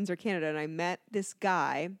fucking Windsor, Canada. And I met this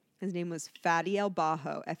guy. His name was Fadi El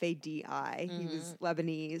Baho, Fadi. He was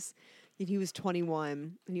Lebanese. And he was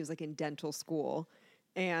 21 and he was like in dental school.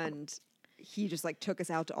 And he just like took us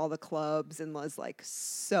out to all the clubs and was like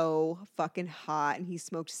so fucking hot, and he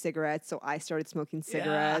smoked cigarettes, so I started smoking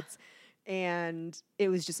cigarettes. And it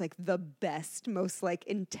was just like the best, most like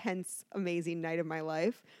intense, amazing night of my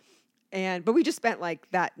life. But we just spent like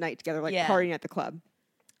that night together, like partying at the club.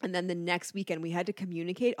 And then the next weekend we had to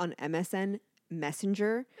communicate on MSN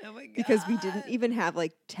Messenger because we didn't even have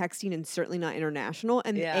like texting, and certainly not international,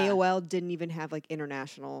 and AOL didn't even have like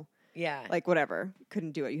international. Yeah. Like whatever.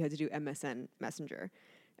 Couldn't do it. You had to do MSN Messenger.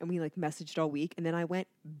 And we like messaged all week. And then I went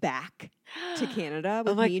back to Canada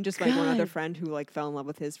with me and just like one other friend who like fell in love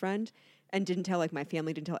with his friend and didn't tell like my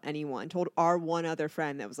family, didn't tell anyone. Told our one other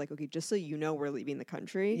friend that was like, okay, just so you know, we're leaving the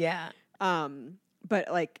country. Yeah. But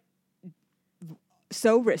like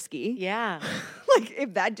so risky. Yeah. Like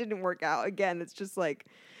if that didn't work out, again, it's just like,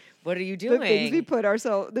 what are you doing? The things we put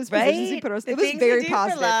ourselves, it was very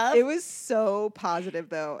positive. It was so positive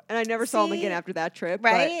though. And I never saw him again after that trip,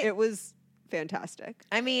 but it was fantastic.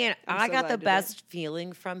 I mean, I got the best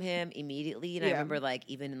feeling from him immediately. And I remember like,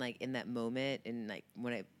 even like in that moment and like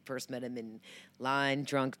when I first met him in line,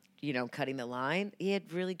 drunk, cutting the line, he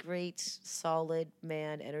had really great, solid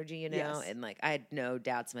man energy, and like I had no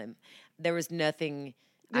doubts in him. There was nothing.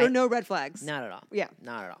 There were no red flags. Not at all. Yeah.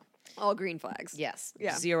 Not at all. All green flags. Yes.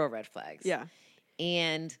 Yeah. 0 red flags. Yeah.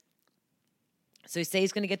 And so he says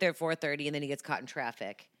he's going to get there at 4:30, and then he gets caught in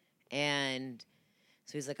traffic. And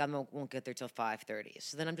so he's like, won't get there till 5:30.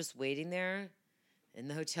 So then I'm just waiting there in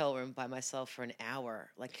the hotel room by myself for an hour.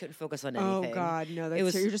 Like, couldn't focus on anything. Oh, God. No, you're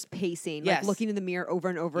just pacing. Like, looking in the mirror over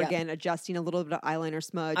and over again, adjusting a little bit of eyeliner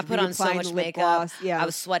smudge. I put on so much makeup. Gloss. Yeah. I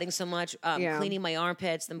was sweating so much, cleaning my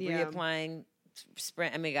armpits, then reapplying spray.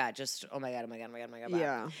 Oh my God, oh my God.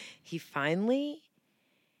 Yeah. He finally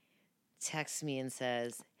texts me and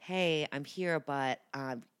says, hey, I'm here, but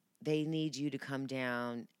they need you to come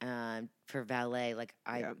down for valet. Like,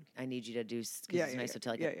 I need you to do, because it's a nice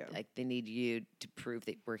hotel. Like, they need you to prove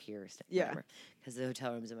that we're here. Because the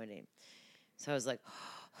hotel room's in my name. So I was like,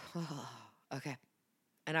 oh, okay.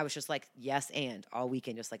 And I was just like, yes, and all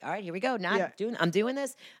weekend, just like, all right, here we go. I'm doing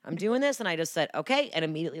this. And I just said, okay, and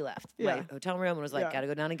immediately left my hotel room and was like, got to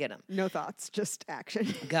go down and get him. No thoughts, just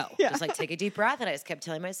action. Go. Just like take a deep breath. And I just kept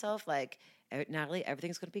telling myself, like, Natalie,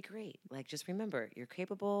 everything's going to be great. Like, just remember, you're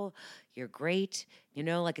capable. You're great. You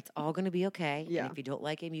know, like, it's all going to be okay. Yeah. And if you don't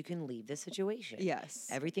like him, you can leave the situation. Yes.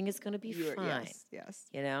 Everything is going to be fine. Yes.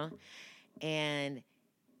 You know? And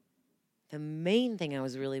the main thing I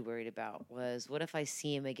was really worried about was, what if I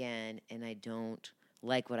see him again and I don't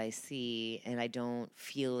like what I see and I don't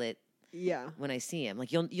feel it when I see him?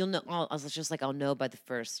 Like, you'll know. I was just like, I'll know by the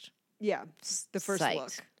first the first sight.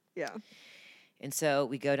 look. Yeah. And so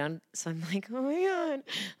we go down. So I'm like, oh my God.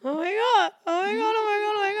 Oh my God. Oh my God. Oh my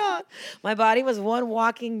God. Oh my God. My body was one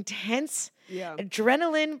walking tense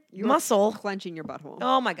adrenaline muscle. Clenching your butthole.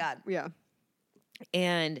 Oh my God. Yeah.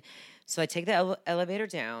 And so I take the elevator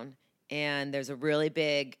down, and there's a really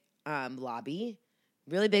big lobby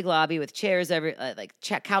with chairs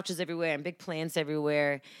couches everywhere and big plants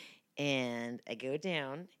everywhere. And I go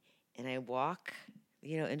down and I walk,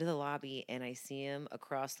 into the lobby, and I see him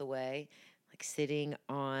across the way, like sitting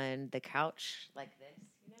on the couch like this,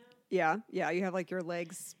 Yeah. You have like your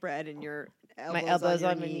legs spread and your my elbows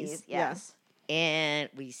on my knees. Yes. Yeah. And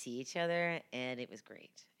we see each other, and it was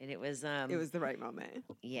great. And it was the right moment.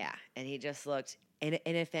 Yeah. And he just looked, and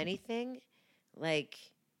if anything, like,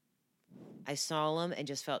 I saw him and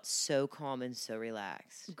just felt so calm and so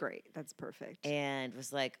relaxed. Great. That's perfect. And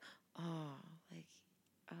was like, oh, like,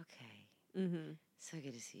 okay. Mm-hmm. So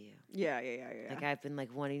good to see you. Yeah. Like, I've been,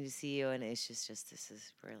 like, wanting to see you, and it's just this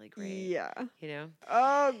is really great. Yeah.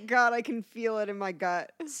 Oh, God, I can feel it in my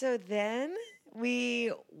gut. So then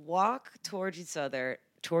we walk towards each other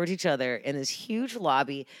in this huge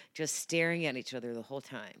lobby, just staring at each other the whole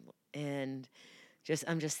time. And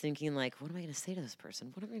I'm just thinking, like, what am I going to say to this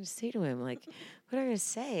person? What am I going to say to him? Like, what am I going to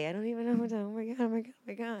say? I don't even know what to, oh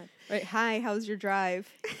my God. Right. Hi, how's your drive?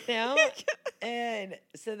 And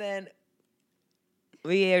so then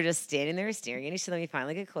we are just standing there staring at each other. We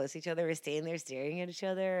finally get close to each other. We're standing there staring at each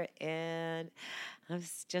other. And I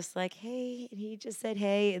was just like, hey. And he just said,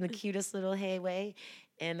 hey, in the cutest little hey way.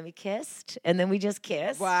 And then we kissed. And then we just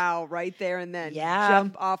kissed. Wow, right there and then. Yeah.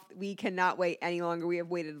 Jump off. We cannot wait any longer. We have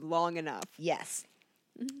waited long enough. Yes.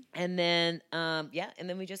 And then, and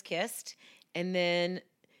then we just kissed. And then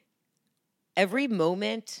every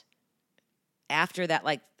moment after that,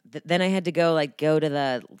 like, then I had to go to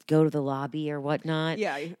the lobby or whatnot.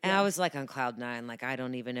 Yeah. And I was like on cloud nine. Like, I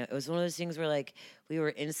don't even know. It was one of those things where, like, we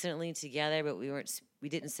were instantly together, but we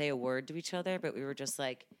didn't say a word to each other, but we were just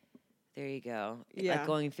like, there you go. Yeah. Like,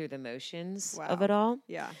 going through the motions of it all.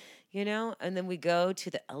 Yeah. And then we go to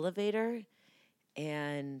the elevator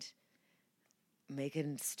and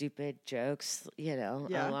making stupid jokes,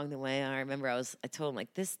 along the way. I remember I told him,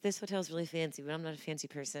 like, this hotel's really fancy, but I'm not a fancy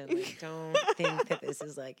person. Like, don't think that this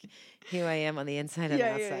is, like, who I am on the inside and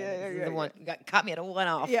outside. This is the one caught me at a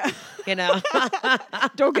one-off. Yeah.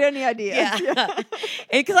 Don't get any ideas. Yeah. And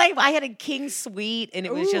because I had a king suite, and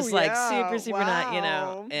it was just like super, super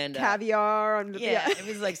nice, and caviar. It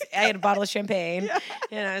was like I had a bottle of champagne,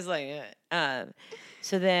 and I was like,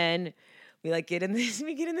 so then we get in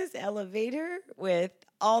this elevator with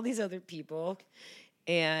all these other people,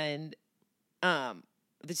 and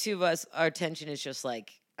the two of us, our tension is just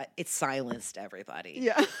like it silenced everybody.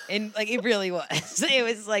 Yeah, and like it really was. It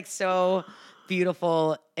was like so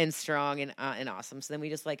beautiful and strong and awesome. So then we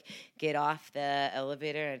just like get off the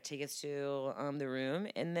elevator and take us to the room,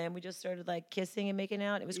 and then we just started like kissing and making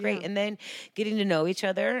out. It was great, and then getting to know each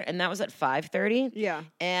other, and that was at 5:30. Yeah,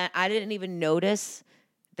 and I didn't even notice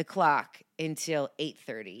the clock until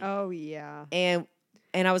 8:30. Oh yeah. And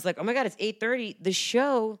I was like, "Oh my God, it's 8:30. The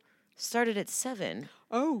show started at 7."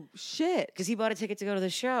 Oh shit. Because he bought a ticket to go to the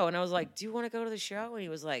show, and I was like, "Do you want to go to the show?" And he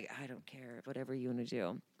was like, "I don't care. Whatever you want to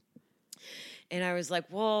do." And I was like,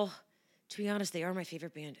 "Well, to be honest, they are my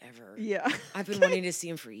favorite band ever. Yeah. I've been wanting to see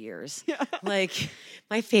them for years. Yeah. Like,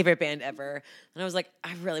 my favorite band ever." And I was like,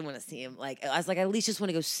 I really want to see them. Like, I was like, I at least just want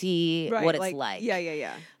to go see what it's like.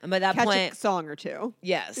 Yeah. And by that Catch point, a song or two.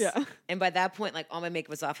 yes. Yeah. And by that point, like, all my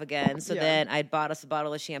makeup was off again. So then I bought us a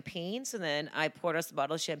bottle of champagne. So then I poured us a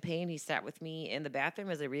bottle of champagne. He sat with me in the bathroom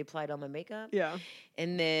as I reapplied all my makeup. Yeah.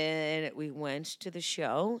 And then we went to the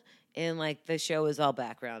show, and like the show was all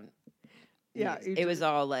background Yeah, news. It was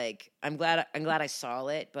all like, I'm glad I saw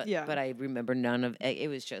it, but I remember none of it. It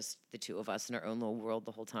was just the two of us in our own little world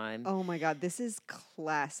the whole time. Oh my God, this is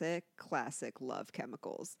classic love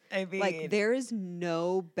chemicals. I mean, like, there is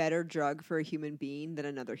no better drug for a human being than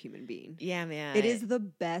another human being. Yeah, man. It is the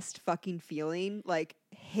best fucking feeling. Like,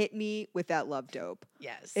 hit me with that love dope.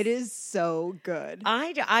 Yes. It is so good.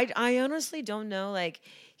 I honestly don't know. Like,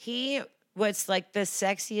 what's like the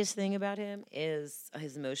sexiest thing about him is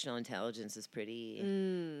his emotional intelligence is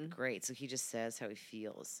pretty great. So he just says how he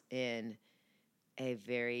feels in a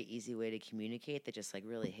very easy way to communicate that just like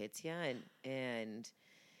really hits you. And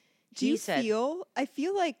I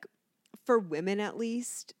feel like for women at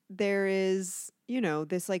least, there is,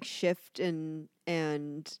 this like shift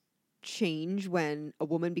and change when a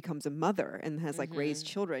woman becomes a mother and has like raised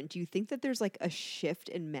children. Do you think that there's like a shift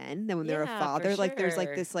in men than when they're a father? Like there's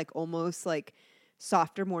like this like almost like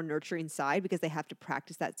softer, more nurturing side because they have to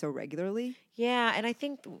practice that so regularly? Yeah, and I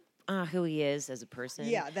think who he is as a person.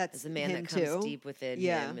 Yeah, that's as a man that comes deep within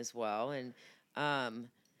him as well. And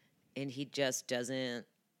he just doesn't.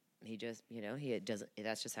 He just, he doesn't.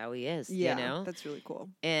 That's just how he is. Yeah, that's really cool.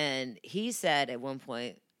 And he said at one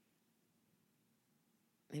point,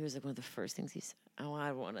 it was like one of the first things he said. Oh, I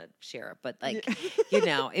don't want to share it, but like,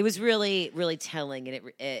 it was really, really telling.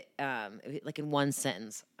 And it like in one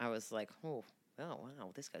sentence, I was like, oh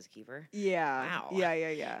wow, this guy's a keeper. Yeah. Wow.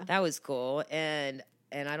 Yeah. That was cool. And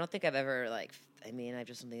I don't think I've ever I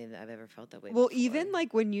just don't think I've ever felt that way. Well, before. even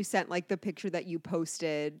like when you sent like the picture that you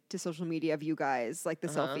posted to social media of you guys, like the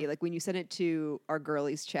selfie, like when you sent it to our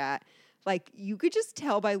girlies chat, like you could just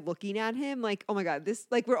tell by looking at him, like, oh my God, this,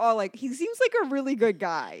 like, we're all like, he seems like a really good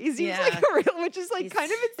guy. He seems like a real, which is like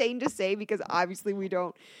kind of insane to say because obviously we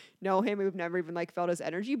don't know him. We've never even like felt his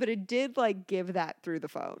energy, but it did like give that through the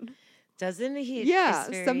phone. Doesn't he? Yeah,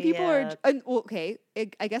 some people are. Well, okay,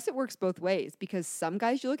 I guess it works both ways because some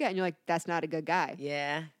guys you look at and you're like, that's not a good guy.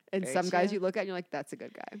 Yeah, and some guys you look at and you're like, that's a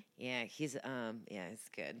good guy. Yeah, he's it's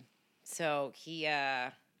good. So he,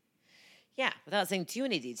 without saying too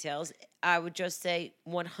many details, I would just say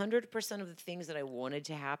 100% of the things that I wanted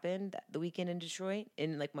to happen the weekend in Detroit,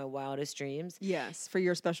 in like my wildest dreams. Yes, for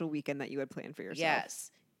your special weekend that you had planned for yourself.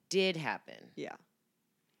 Yes, did happen. Yeah,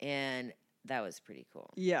 and that was pretty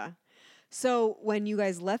cool. Yeah. So when you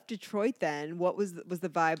guys left Detroit then, what was the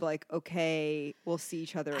vibe like, okay, we'll see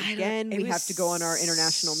each other again. We have to go on our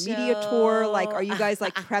international media tour. Like, are you guys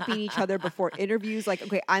like prepping each other before interviews? Like,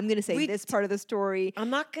 okay, I'm going to say this part of the story. I'm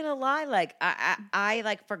not going to lie. Like, I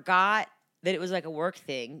like forgot that it was like a work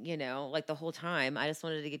thing, like the whole time. I just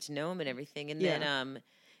wanted to get to know him and everything. And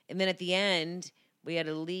then at the end, we had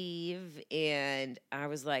to leave and I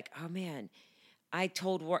was like, oh man, I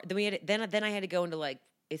told work. Then I had to go into like,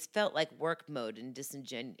 it felt like work mode and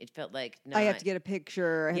disingenuous. It felt like I have to get a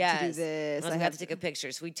picture. I have to do this. I have to take a picture.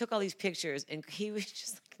 So we took all these pictures, and he was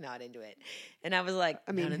just like not into it. And I was like,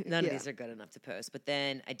 none of these are good enough to post. But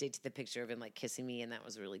then I did take the picture of him like kissing me, and that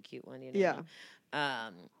was a really cute one. Yeah.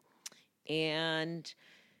 And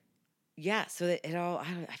yeah, so it all. I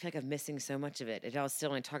feel like I'm missing so much of it. It all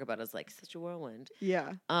still when I talk about it, it's like such a whirlwind.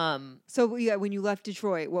 Yeah. So yeah, when you left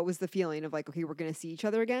Detroit, what was the feeling of like, okay, we're going to see each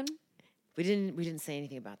other again? We didn't say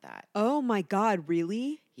anything about that. Oh my God,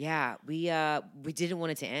 really? Yeah, we didn't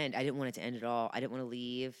want it to end. I didn't want it to end at all. I didn't want to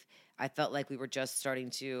leave. I felt like we were just starting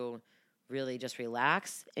to really just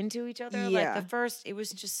relax into each other. Yeah. Like it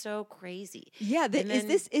was just so crazy. Yeah,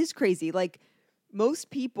 this is crazy. Like most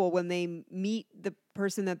people, when they meet the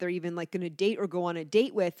person that they're even like going to date or go on a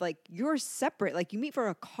date with, like you're separate. Like you meet for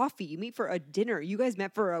a coffee, you meet for a dinner. You guys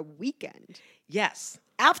met for a weekend. Yes.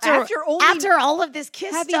 After all of this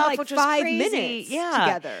kiss stuff, like which 5 was crazy. minutes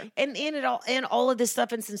together, and all of this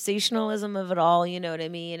stuff and sensationalism of it all, you know what I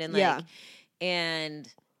mean? And like, and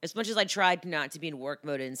as much as I tried not to be in work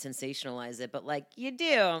mode and sensationalize it, but like you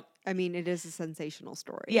do. I mean, it is a sensational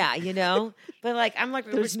story. Yeah, but like I'm like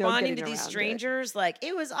responding to these strangers, like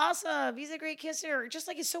it was awesome. He's a great kisser. Just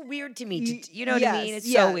like it's so weird to me. You know what I mean?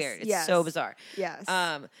 It's so weird. It's so bizarre. Yes.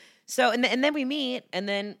 So, and then we meet, and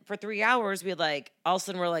then for 3 hours, we like, all of a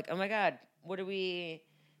sudden we're like, oh my God, what are we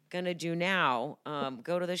going to do now?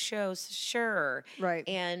 Go to the show? Sure. Right.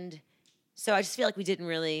 And so I just feel like we didn't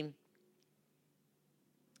really,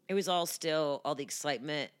 it was all the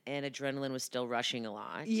excitement and adrenaline was still rushing a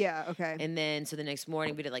lot. Yeah, okay. And then, so the next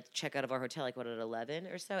morning, we did like check out of our hotel, like at 11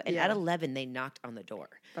 or so? And at 11, they knocked on the door.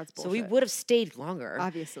 That's bullshit. So we would have stayed longer.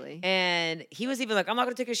 Obviously. And he was even like, I'm not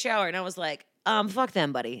going to take a shower. And I was like, fuck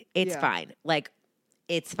them, buddy. It's fine. Like,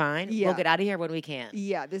 it's fine. Yeah. We'll get out of here when we can.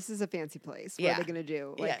 Yeah, this is a fancy place. What are they going to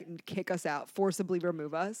do? Like, kick us out, forcibly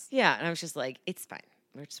remove us? Yeah, and I was just like, it's fine.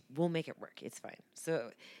 we'll make it work. It's fine.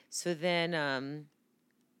 So then,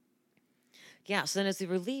 so then as we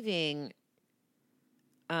were leaving,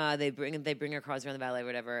 they bring our cars around the valet or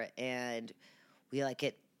whatever, and we like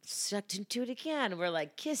get sucked into it again. We're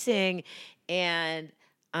like kissing, and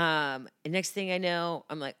next thing I know,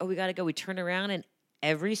 I'm like, oh, we gotta go. We turn around, and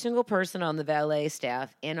every single person on the valet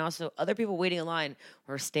staff and also other people waiting in line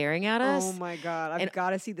were staring at us. Oh my God. I've got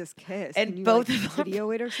to see this kiss. And Can you, both like, of our, video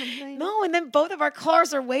it or something? No, and then both of our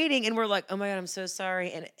cars are waiting and we're like, oh my God, I'm so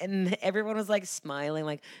sorry. And everyone was like smiling,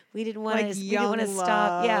 like, we didn't want Like to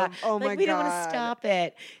stop. Yeah. Oh like, my we didn't want God. to stop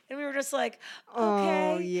it. And we were just like,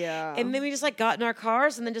 okay. Oh yeah. And then we just like got in our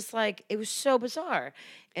cars and then just like, it was so bizarre.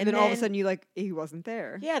 And then all of a sudden he wasn't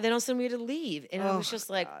there. Yeah, then all of a sudden we had to leave. And I was just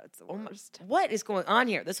like, God, it's the oh my, worst. what is going on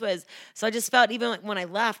here? So I just felt even like when I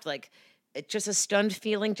left, like just a stunned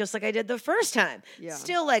feeling, just like I did the first time. Yeah.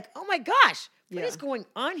 Still like, oh my gosh, what Yeah. is going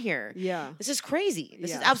on here? Yeah. This is crazy.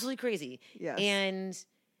 This is Yeah. absolutely crazy. Yes. And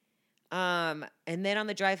then on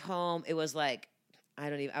the drive home, it was like, I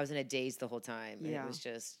was in a daze the whole time. And Yeah. it was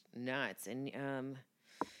just nuts. And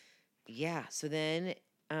so then,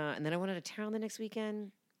 and then I went out of town the next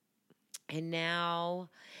weekend. And now,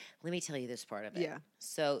 let me tell you this part of it. Yeah.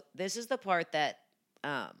 So this is the part that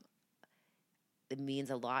it means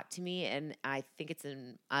a lot to me, and I think it's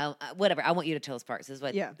whatever. I want you to tell this part. So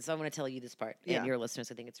I want to tell you this part, and your listeners.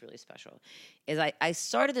 I think it's really special. Is I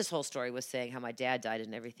started this whole story with saying how my dad died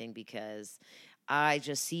and everything because I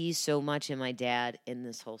just see so much in my dad in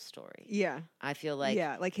this whole story. Yeah. I feel like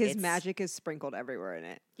like his magic is sprinkled everywhere in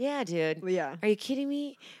it. Yeah, dude. Yeah. Are you kidding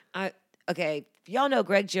me? Okay, y'all know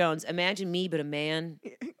Greg Jones. Imagine me, but a man.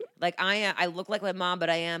 Like I look like my mom, but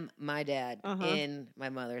I am my dad in my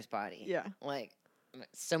mother's body. Yeah. Like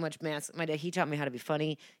so much mass. My dad, he taught me how to be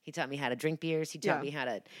funny. He taught me how to drink beers. He taught me how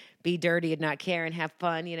to be dirty and not care and have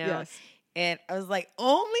fun, you know? Yes. And I was like,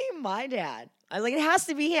 only my dad. I was like, it has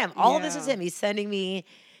to be him. All of this is him. He's sending me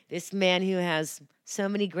this man who has so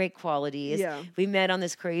many great qualities. Yeah. We met on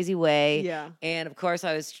this crazy way. Yeah. And of course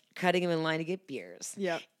I was cutting him in line to get beers.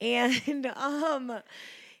 Yeah. And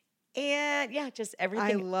yeah, just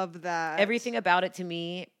everything. I love that. Everything about it to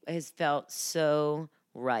me has felt so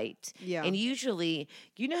right. Yeah. And usually,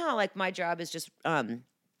 you know how like my job is just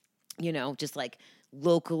just like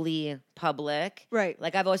locally public. Right.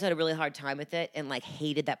 Like I've always had a really hard time with it and like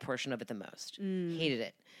hated that portion of it the most. Hated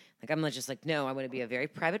it. Like I'm just like, no, I want to be a very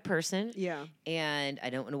private person. Yeah. And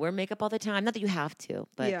I don't want to wear makeup all the time. Not that you have to,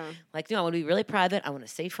 but like, no, I want to be really private. I want to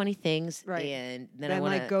say funny things. Right. And then Then I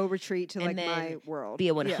want like go retreat to like my world. Be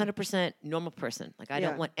a 100% normal person. Like I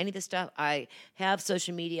don't want any of this stuff. I have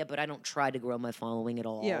social media, but I don't try to grow my following at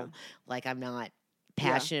all. Yeah. Like I'm not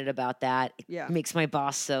passionate about that. It makes my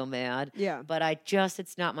boss so mad. Yeah. But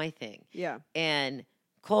it's not my thing. Yeah. And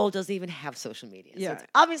Cole doesn't even have social media. Yeah. So it's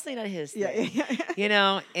obviously not his thing. Yeah. You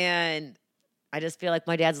know? And I just feel like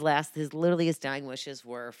my dad's his dying wishes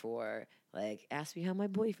were for like, ask me how my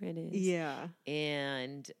boyfriend is. Yeah.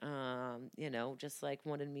 And, just like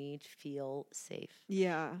wanted me to feel safe.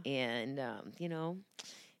 Yeah. And,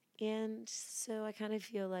 and so I kind of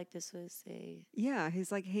feel like this was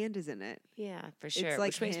his like hand is in it. Yeah, for sure. Like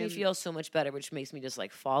which makes me feel so much better, which makes me just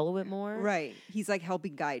like follow it more. Right. He's like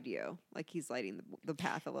helping guide you. Like he's lighting the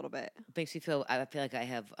path a little bit. Makes me feel, I feel like I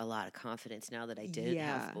have a lot of confidence now that I didn't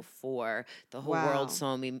have before. The whole Wow. world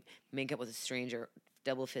saw me make up with a stranger,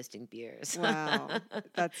 double fisting beers. Wow.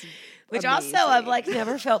 That's which amazing. also I've like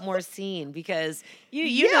never felt more seen because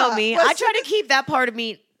you know me. Well, I try to keep that part of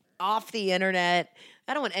me off the internet.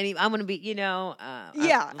 I don't want I want to be, I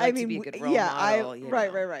mean, to be a good role model.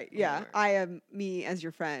 Right. Yeah, I am me as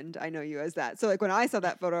your friend. I know you as that. So like when I saw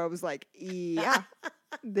that photo, I was like, yeah,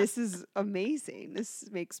 this is amazing. This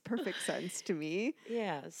makes perfect sense to me.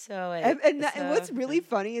 Yeah. So and what's really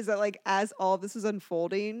funny is that like as all of this was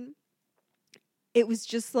unfolding, it was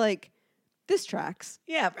just like this tracks.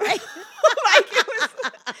 Yeah. Right.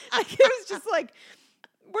 it was just like.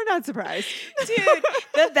 We're not surprised. Dude,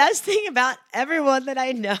 the best thing about everyone that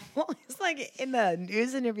I know is like in the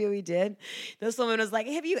news interview we did, this woman was like,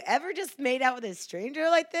 have you ever just made out with a stranger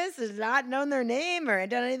like this and not known their name or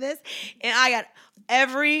done any of this? And I got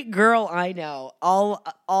every girl I know,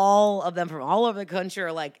 all of them from all over the country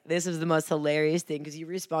are like, this is the most hilarious thing because you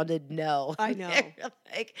responded no. I know.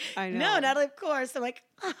 Like, I know. No, Natalie, of course. I'm like,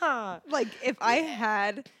 Like if I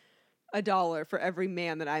had $1 for every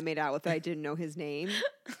man that I made out with that I didn't know his name,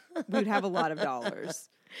 we'd have a lot of dollars.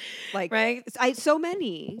 Like, right? So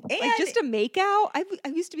many. And like just a make out. I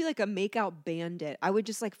used to be like a make out bandit. I would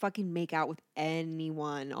just like fucking make out with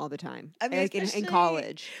anyone all the time. I mean, like in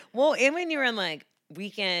college. Well, and when you were in like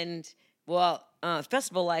weekend, well,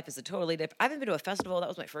 festival life is a totally different. I haven't been to a festival. That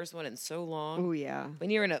was my first one in so long. Oh, yeah. When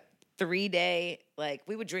you're in a 3-day, like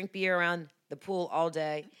we would drink beer around the pool all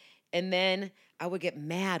day. And then I would get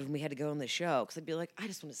mad when we had to go on the show because I'd be like, I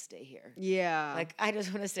just want to stay here. Yeah. Like, I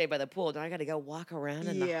just want to stay by the pool. Now I got to go walk around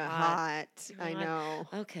in the hot. I know.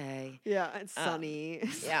 Okay. Yeah, it's sunny.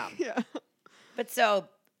 Yeah. Yeah. But so,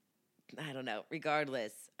 I don't know,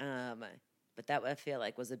 regardless. But that I feel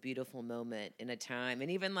like was a beautiful moment in a time. And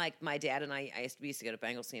even like my dad and we used to go to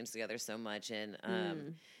Bengals games together so much. And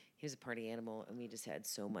he was a party animal and we just had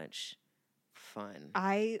so much fun.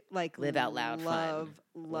 I live out loud love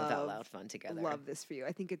out loud fun together. Love this for you.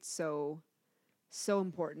 I think it's so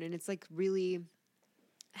important, and it's like really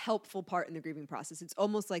helpful part in the grieving process. It's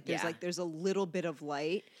almost like there's a little bit of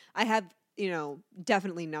light. I have,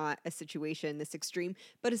 definitely not a situation this extreme,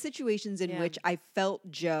 but situations in which I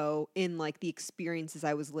felt Joe in like the experiences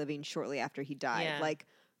I was living shortly after he died. Yeah. Like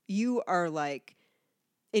you are like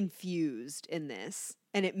infused in this,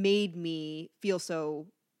 and it made me feel so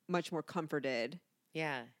much more comforted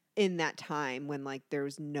in that time when like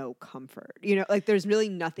there's no comfort, like there's really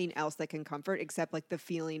nothing else that can comfort except like the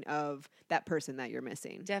feeling of that person that you're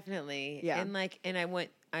missing. Definitely. Yeah. And I went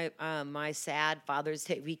my sad Father's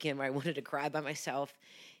Day weekend where I wanted to cry by myself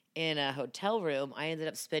in a hotel room. I ended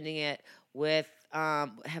up spending it with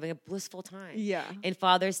having a blissful time. Yeah. And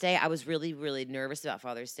Father's Day, I was really, really nervous about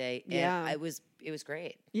Father's Day. And it was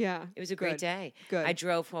great. Yeah. It was a great day. Good. I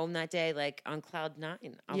drove home that day like on cloud 9.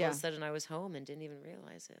 All of a sudden I was home and didn't even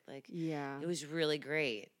realize it. Like it was really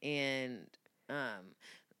great. And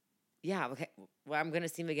okay. Well, I'm gonna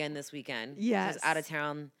see him again this weekend. Yes. He's out of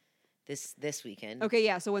town this weekend. Okay,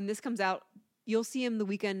 yeah. So when this comes out, you'll see him the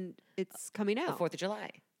weekend it's coming out. The 4th of July.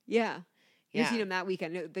 Yeah. You've Yeah. seen him that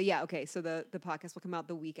weekend. No, okay. So the podcast will come out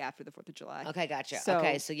the week after the 4th of July. Okay, gotcha. So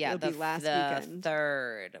so it'll be last weekend.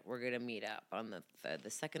 3rd, we're going to meet up on the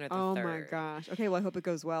 2nd or the 3rd. Oh my gosh. Okay, well I hope it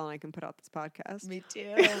goes well and I can put out this podcast. Me too.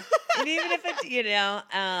 And even if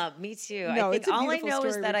it, me too. No, I think it's a all I beautiful know story.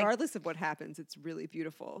 is that regardless of what happens, it's really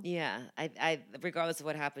beautiful. Yeah, I regardless of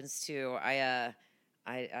what happens too, I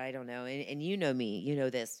don't know. And you know me, you know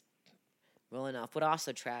this well enough. What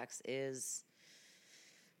also tracks is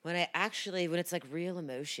when it's like real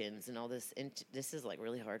emotions and all this, this is like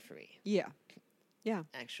really hard for me. Yeah. Yeah.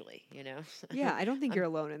 Actually, Yeah, I don't think you're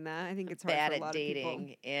alone in that. I think it's hard bad for a at lot dating of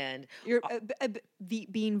people. and You're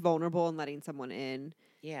being vulnerable and letting someone in.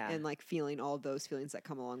 yeah, And like feeling all those feelings that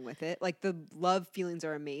come along with it. Like the love feelings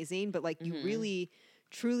are amazing, but like you really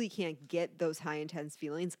truly can't get those high intense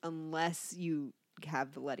feelings unless you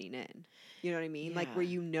have the letting in. You know what I mean? Like where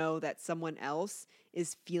you know that someone else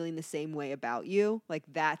is feeling the same way about you. Like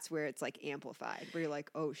that's where it's like amplified. Where you're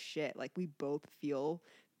like, oh shit, like we both feel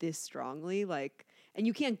this strongly. Like, and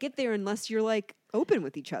you can't get there unless you're like open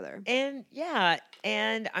with each other. and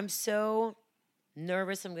I'm so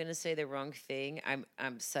nervous I'm going to say the wrong thing. I'm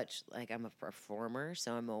a performer,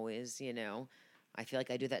 so I'm always, I feel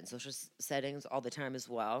like I do that in social settings all the time as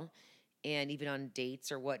well. And even on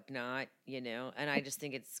dates or whatnot, and I just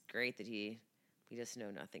think it's great that we just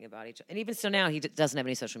know nothing about each other. And even so now, he doesn't have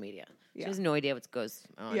any social media. So he has no idea what goes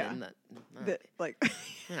on. Yeah. No,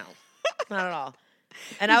 not at all.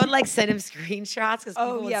 And I would like send him screenshots because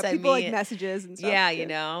people would send people me like messages and stuff. Yeah,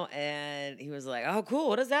 and he was like, "Oh, cool.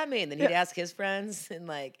 What does that mean?" Then he'd ask his friends, and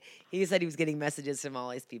like he said he was getting messages from all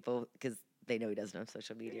these people because they know he doesn't have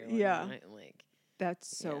social media. Or whatnot. Like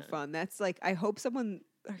that's so fun. That's like I hope someone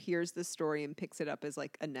hears this story and picks it up as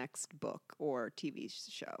like a next book or TV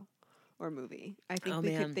show or movie. I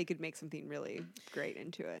think they could make something really great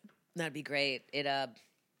into it. That'd be great.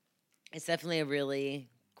 It's definitely a really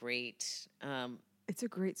great. It's a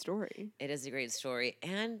great story. It is a great story,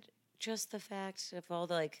 and just the fact of all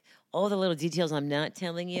the little details I'm not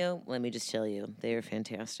telling you. Let me just tell you, they are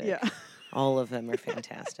fantastic. Yeah, all of them are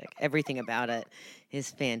fantastic. Everything about it is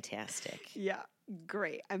fantastic. Yeah,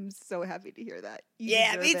 great. I'm so happy to hear that.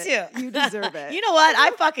 Me too. You deserve it. You know what?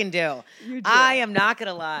 I fucking do. You do. I am not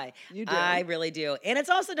gonna lie. You do. I really do. And it's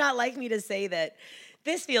also not like me to say that.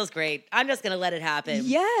 This feels great. I'm just going to let it happen.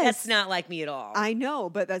 Yes. That's not like me at all. I know,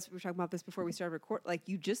 but we were talking about this before we started recording. Like,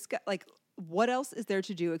 you just got, like, what else is there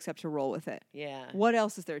to do except to roll with it? Yeah. What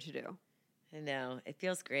else is there to do? I know. It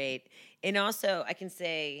feels great. And also, I can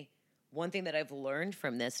say one thing that I've learned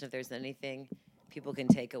from this, and if there's anything people can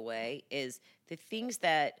take away, is the things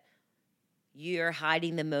that you're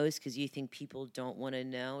hiding the most because you think people don't want to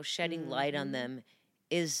know, shedding light on them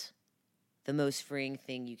is the most freeing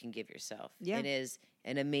thing you can give yourself. Yeah. It is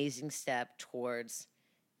an amazing step towards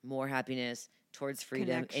more happiness, towards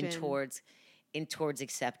freedom, Connection. and towards in towards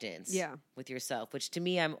acceptance Yeah. with yourself, which to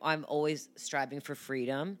me, I'm always striving for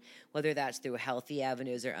freedom, whether that's through healthy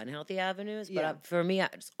avenues or unhealthy avenues. But Yeah. for me, I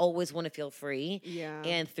just always want to feel free. Yeah.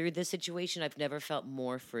 And through this situation, I've never felt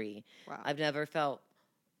more free. Wow. I've never felt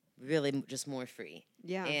really just more free.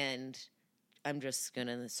 Yeah. And I'm just going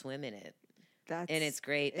to swim in it. That's And it's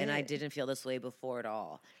great. And I it. didn't feel this way before at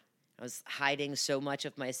all. I was hiding so much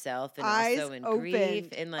of myself and Eyes also in open. grief.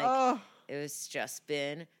 And like, Oh. it was just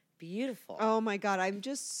been beautiful. Oh my God. I'm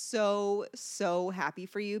just so happy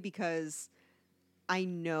for you because I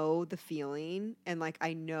know the feeling and like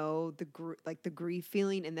I know the the grief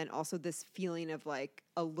feeling and then also this feeling of like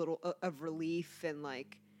a little of relief and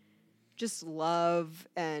like just love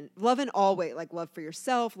in all ways, like love for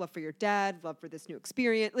yourself, love for your dad, love for this new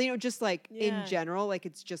experience, just like in general, like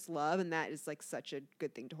it's just love. And that is like such a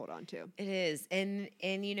good thing to hold on to. It is. And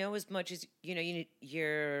as much as,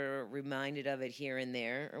 you're reminded of it here and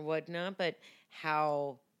there or whatnot, but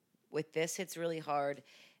how with this, it's really hard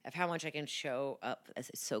of how much I can show up, as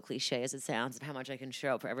it's so cliche as it sounds, of how much I can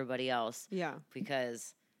show up for everybody else. Yeah.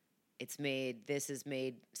 Because this has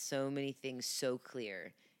made so many things so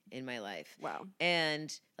clear in my life. Wow.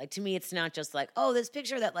 And like, to me, it's not just like, oh, this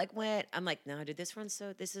picture that like went, I'm like, no, dude, this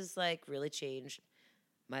is like really changed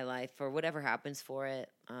my life or whatever happens for it.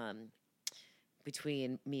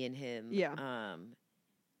 Between me and him. Yeah.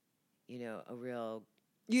 A real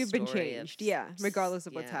You've been story changed. of Yeah. Regardless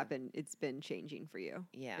of what's yeah. happened, it's been changing for you.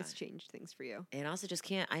 Yeah. It's changed things for you. And also just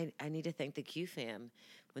I need to thank the Q fam.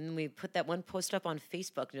 When we put that one post up on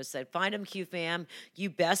Facebook and just said, find them, Q fam, you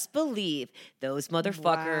best believe those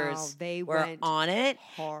motherfuckers Wow, they were went on it.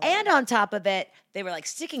 hard. And on top of it, they were like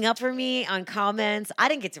sticking up for me on comments. I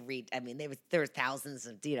didn't get to read. I mean, there were thousands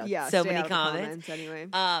of, Yeah, so stay many out of the comments. anyway.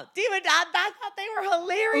 I thought they were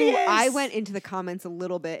hilarious. Ooh, I went into the comments a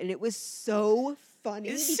little bit and it was so funny.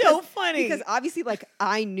 It's so funny. Because obviously, like,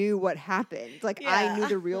 I knew what happened. Like, I knew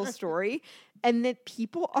the real story. And that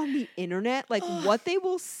people on the internet, like, what they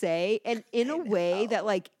will say, and in a way that,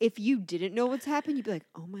 like, if you didn't know what's happened, you'd be like,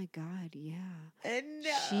 oh my God, yeah.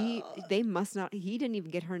 They must not, he didn't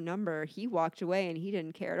even get her number. He walked away and he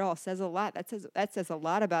didn't care at all. Says a lot. That says a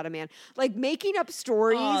lot about a man. Like, making up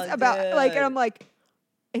stories about, like, and I'm like,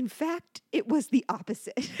 in fact, it was the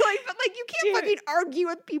opposite. But you can't fucking argue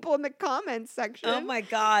with people in the comments section. Oh my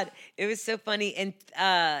God. It was so funny. And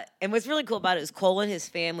what's really cool about it is Cole and his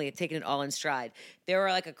family have taken it all in stride. There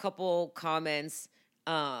were like a couple comments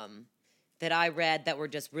that I read that were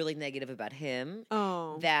just really negative about him.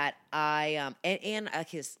 Oh. That I, and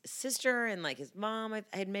his sister and like his mom, I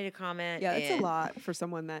had made a comment. Yeah, it's a lot for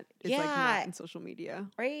someone that is like not in social media.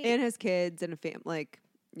 Right. And has kids and a family. Like,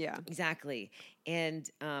 yeah. Exactly. And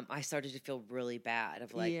I started to feel really bad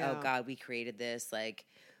of like, oh God, we created this. Like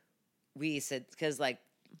we said, because like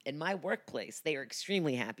in my workplace, they are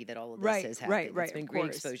extremely happy that all of this has happened. It's been great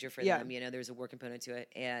exposure for them. There's a work component to it.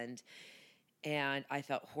 And I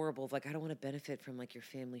felt horrible of like, I don't want to benefit from like your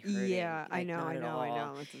family hurting. Yeah, like, I know. That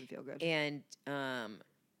doesn't feel good. And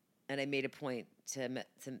I made a point to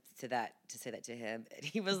say that to him. And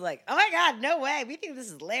he was like, oh my God, no way. We think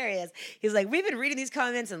this is hilarious. He's like, we've been reading these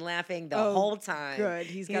comments and laughing the whole time. Good.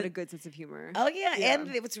 He's got a good sense of humor. Oh, yeah.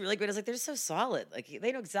 And what's really good is like, they're so solid. Like,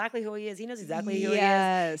 they know exactly who he is. He knows exactly who he is.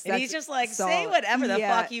 Yes. And he's just like, say whatever the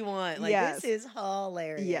fuck you want. Like, this is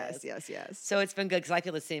hilarious. Yes. So it's been good because I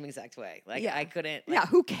feel the same exact way. Like, I couldn't. Like,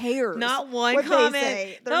 who cares? Not one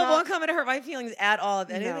comment. One comment to hurt my feelings at all. If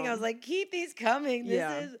anything, I was like, keep these coming.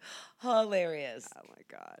 This is hilarious. Oh my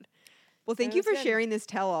God. Well, thank you for sharing this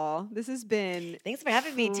tell-all. This has been thanks for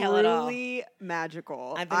having me tell it all. Really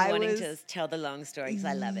magical. I've been wanting to tell the long story because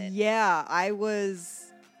I love it. Yeah, I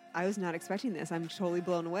was not expecting this. I'm totally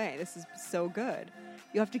blown away. This is so good.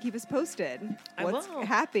 You'll have to keep us posted. What's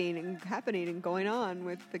happening and going on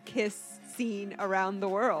with the Kiss scene around the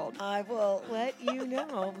world. I will let you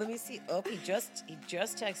know. Let me see. Oh, he just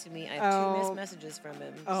texted me. I have 2 missed messages from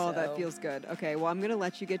him. Oh, that feels good. Okay, well, I'm going to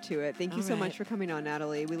let you get to it. Thank you so much for coming on,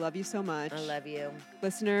 Natalie. We love you so much. I love you.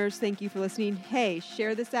 Listeners, thank you for listening. Hey,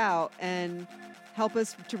 share this out and help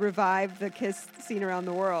us to revive the Kiss scene around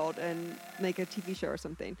the world and make a TV show or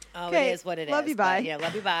something. Oh, it is what it is. Love you, bye. Yeah,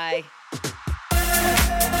 love you, bye.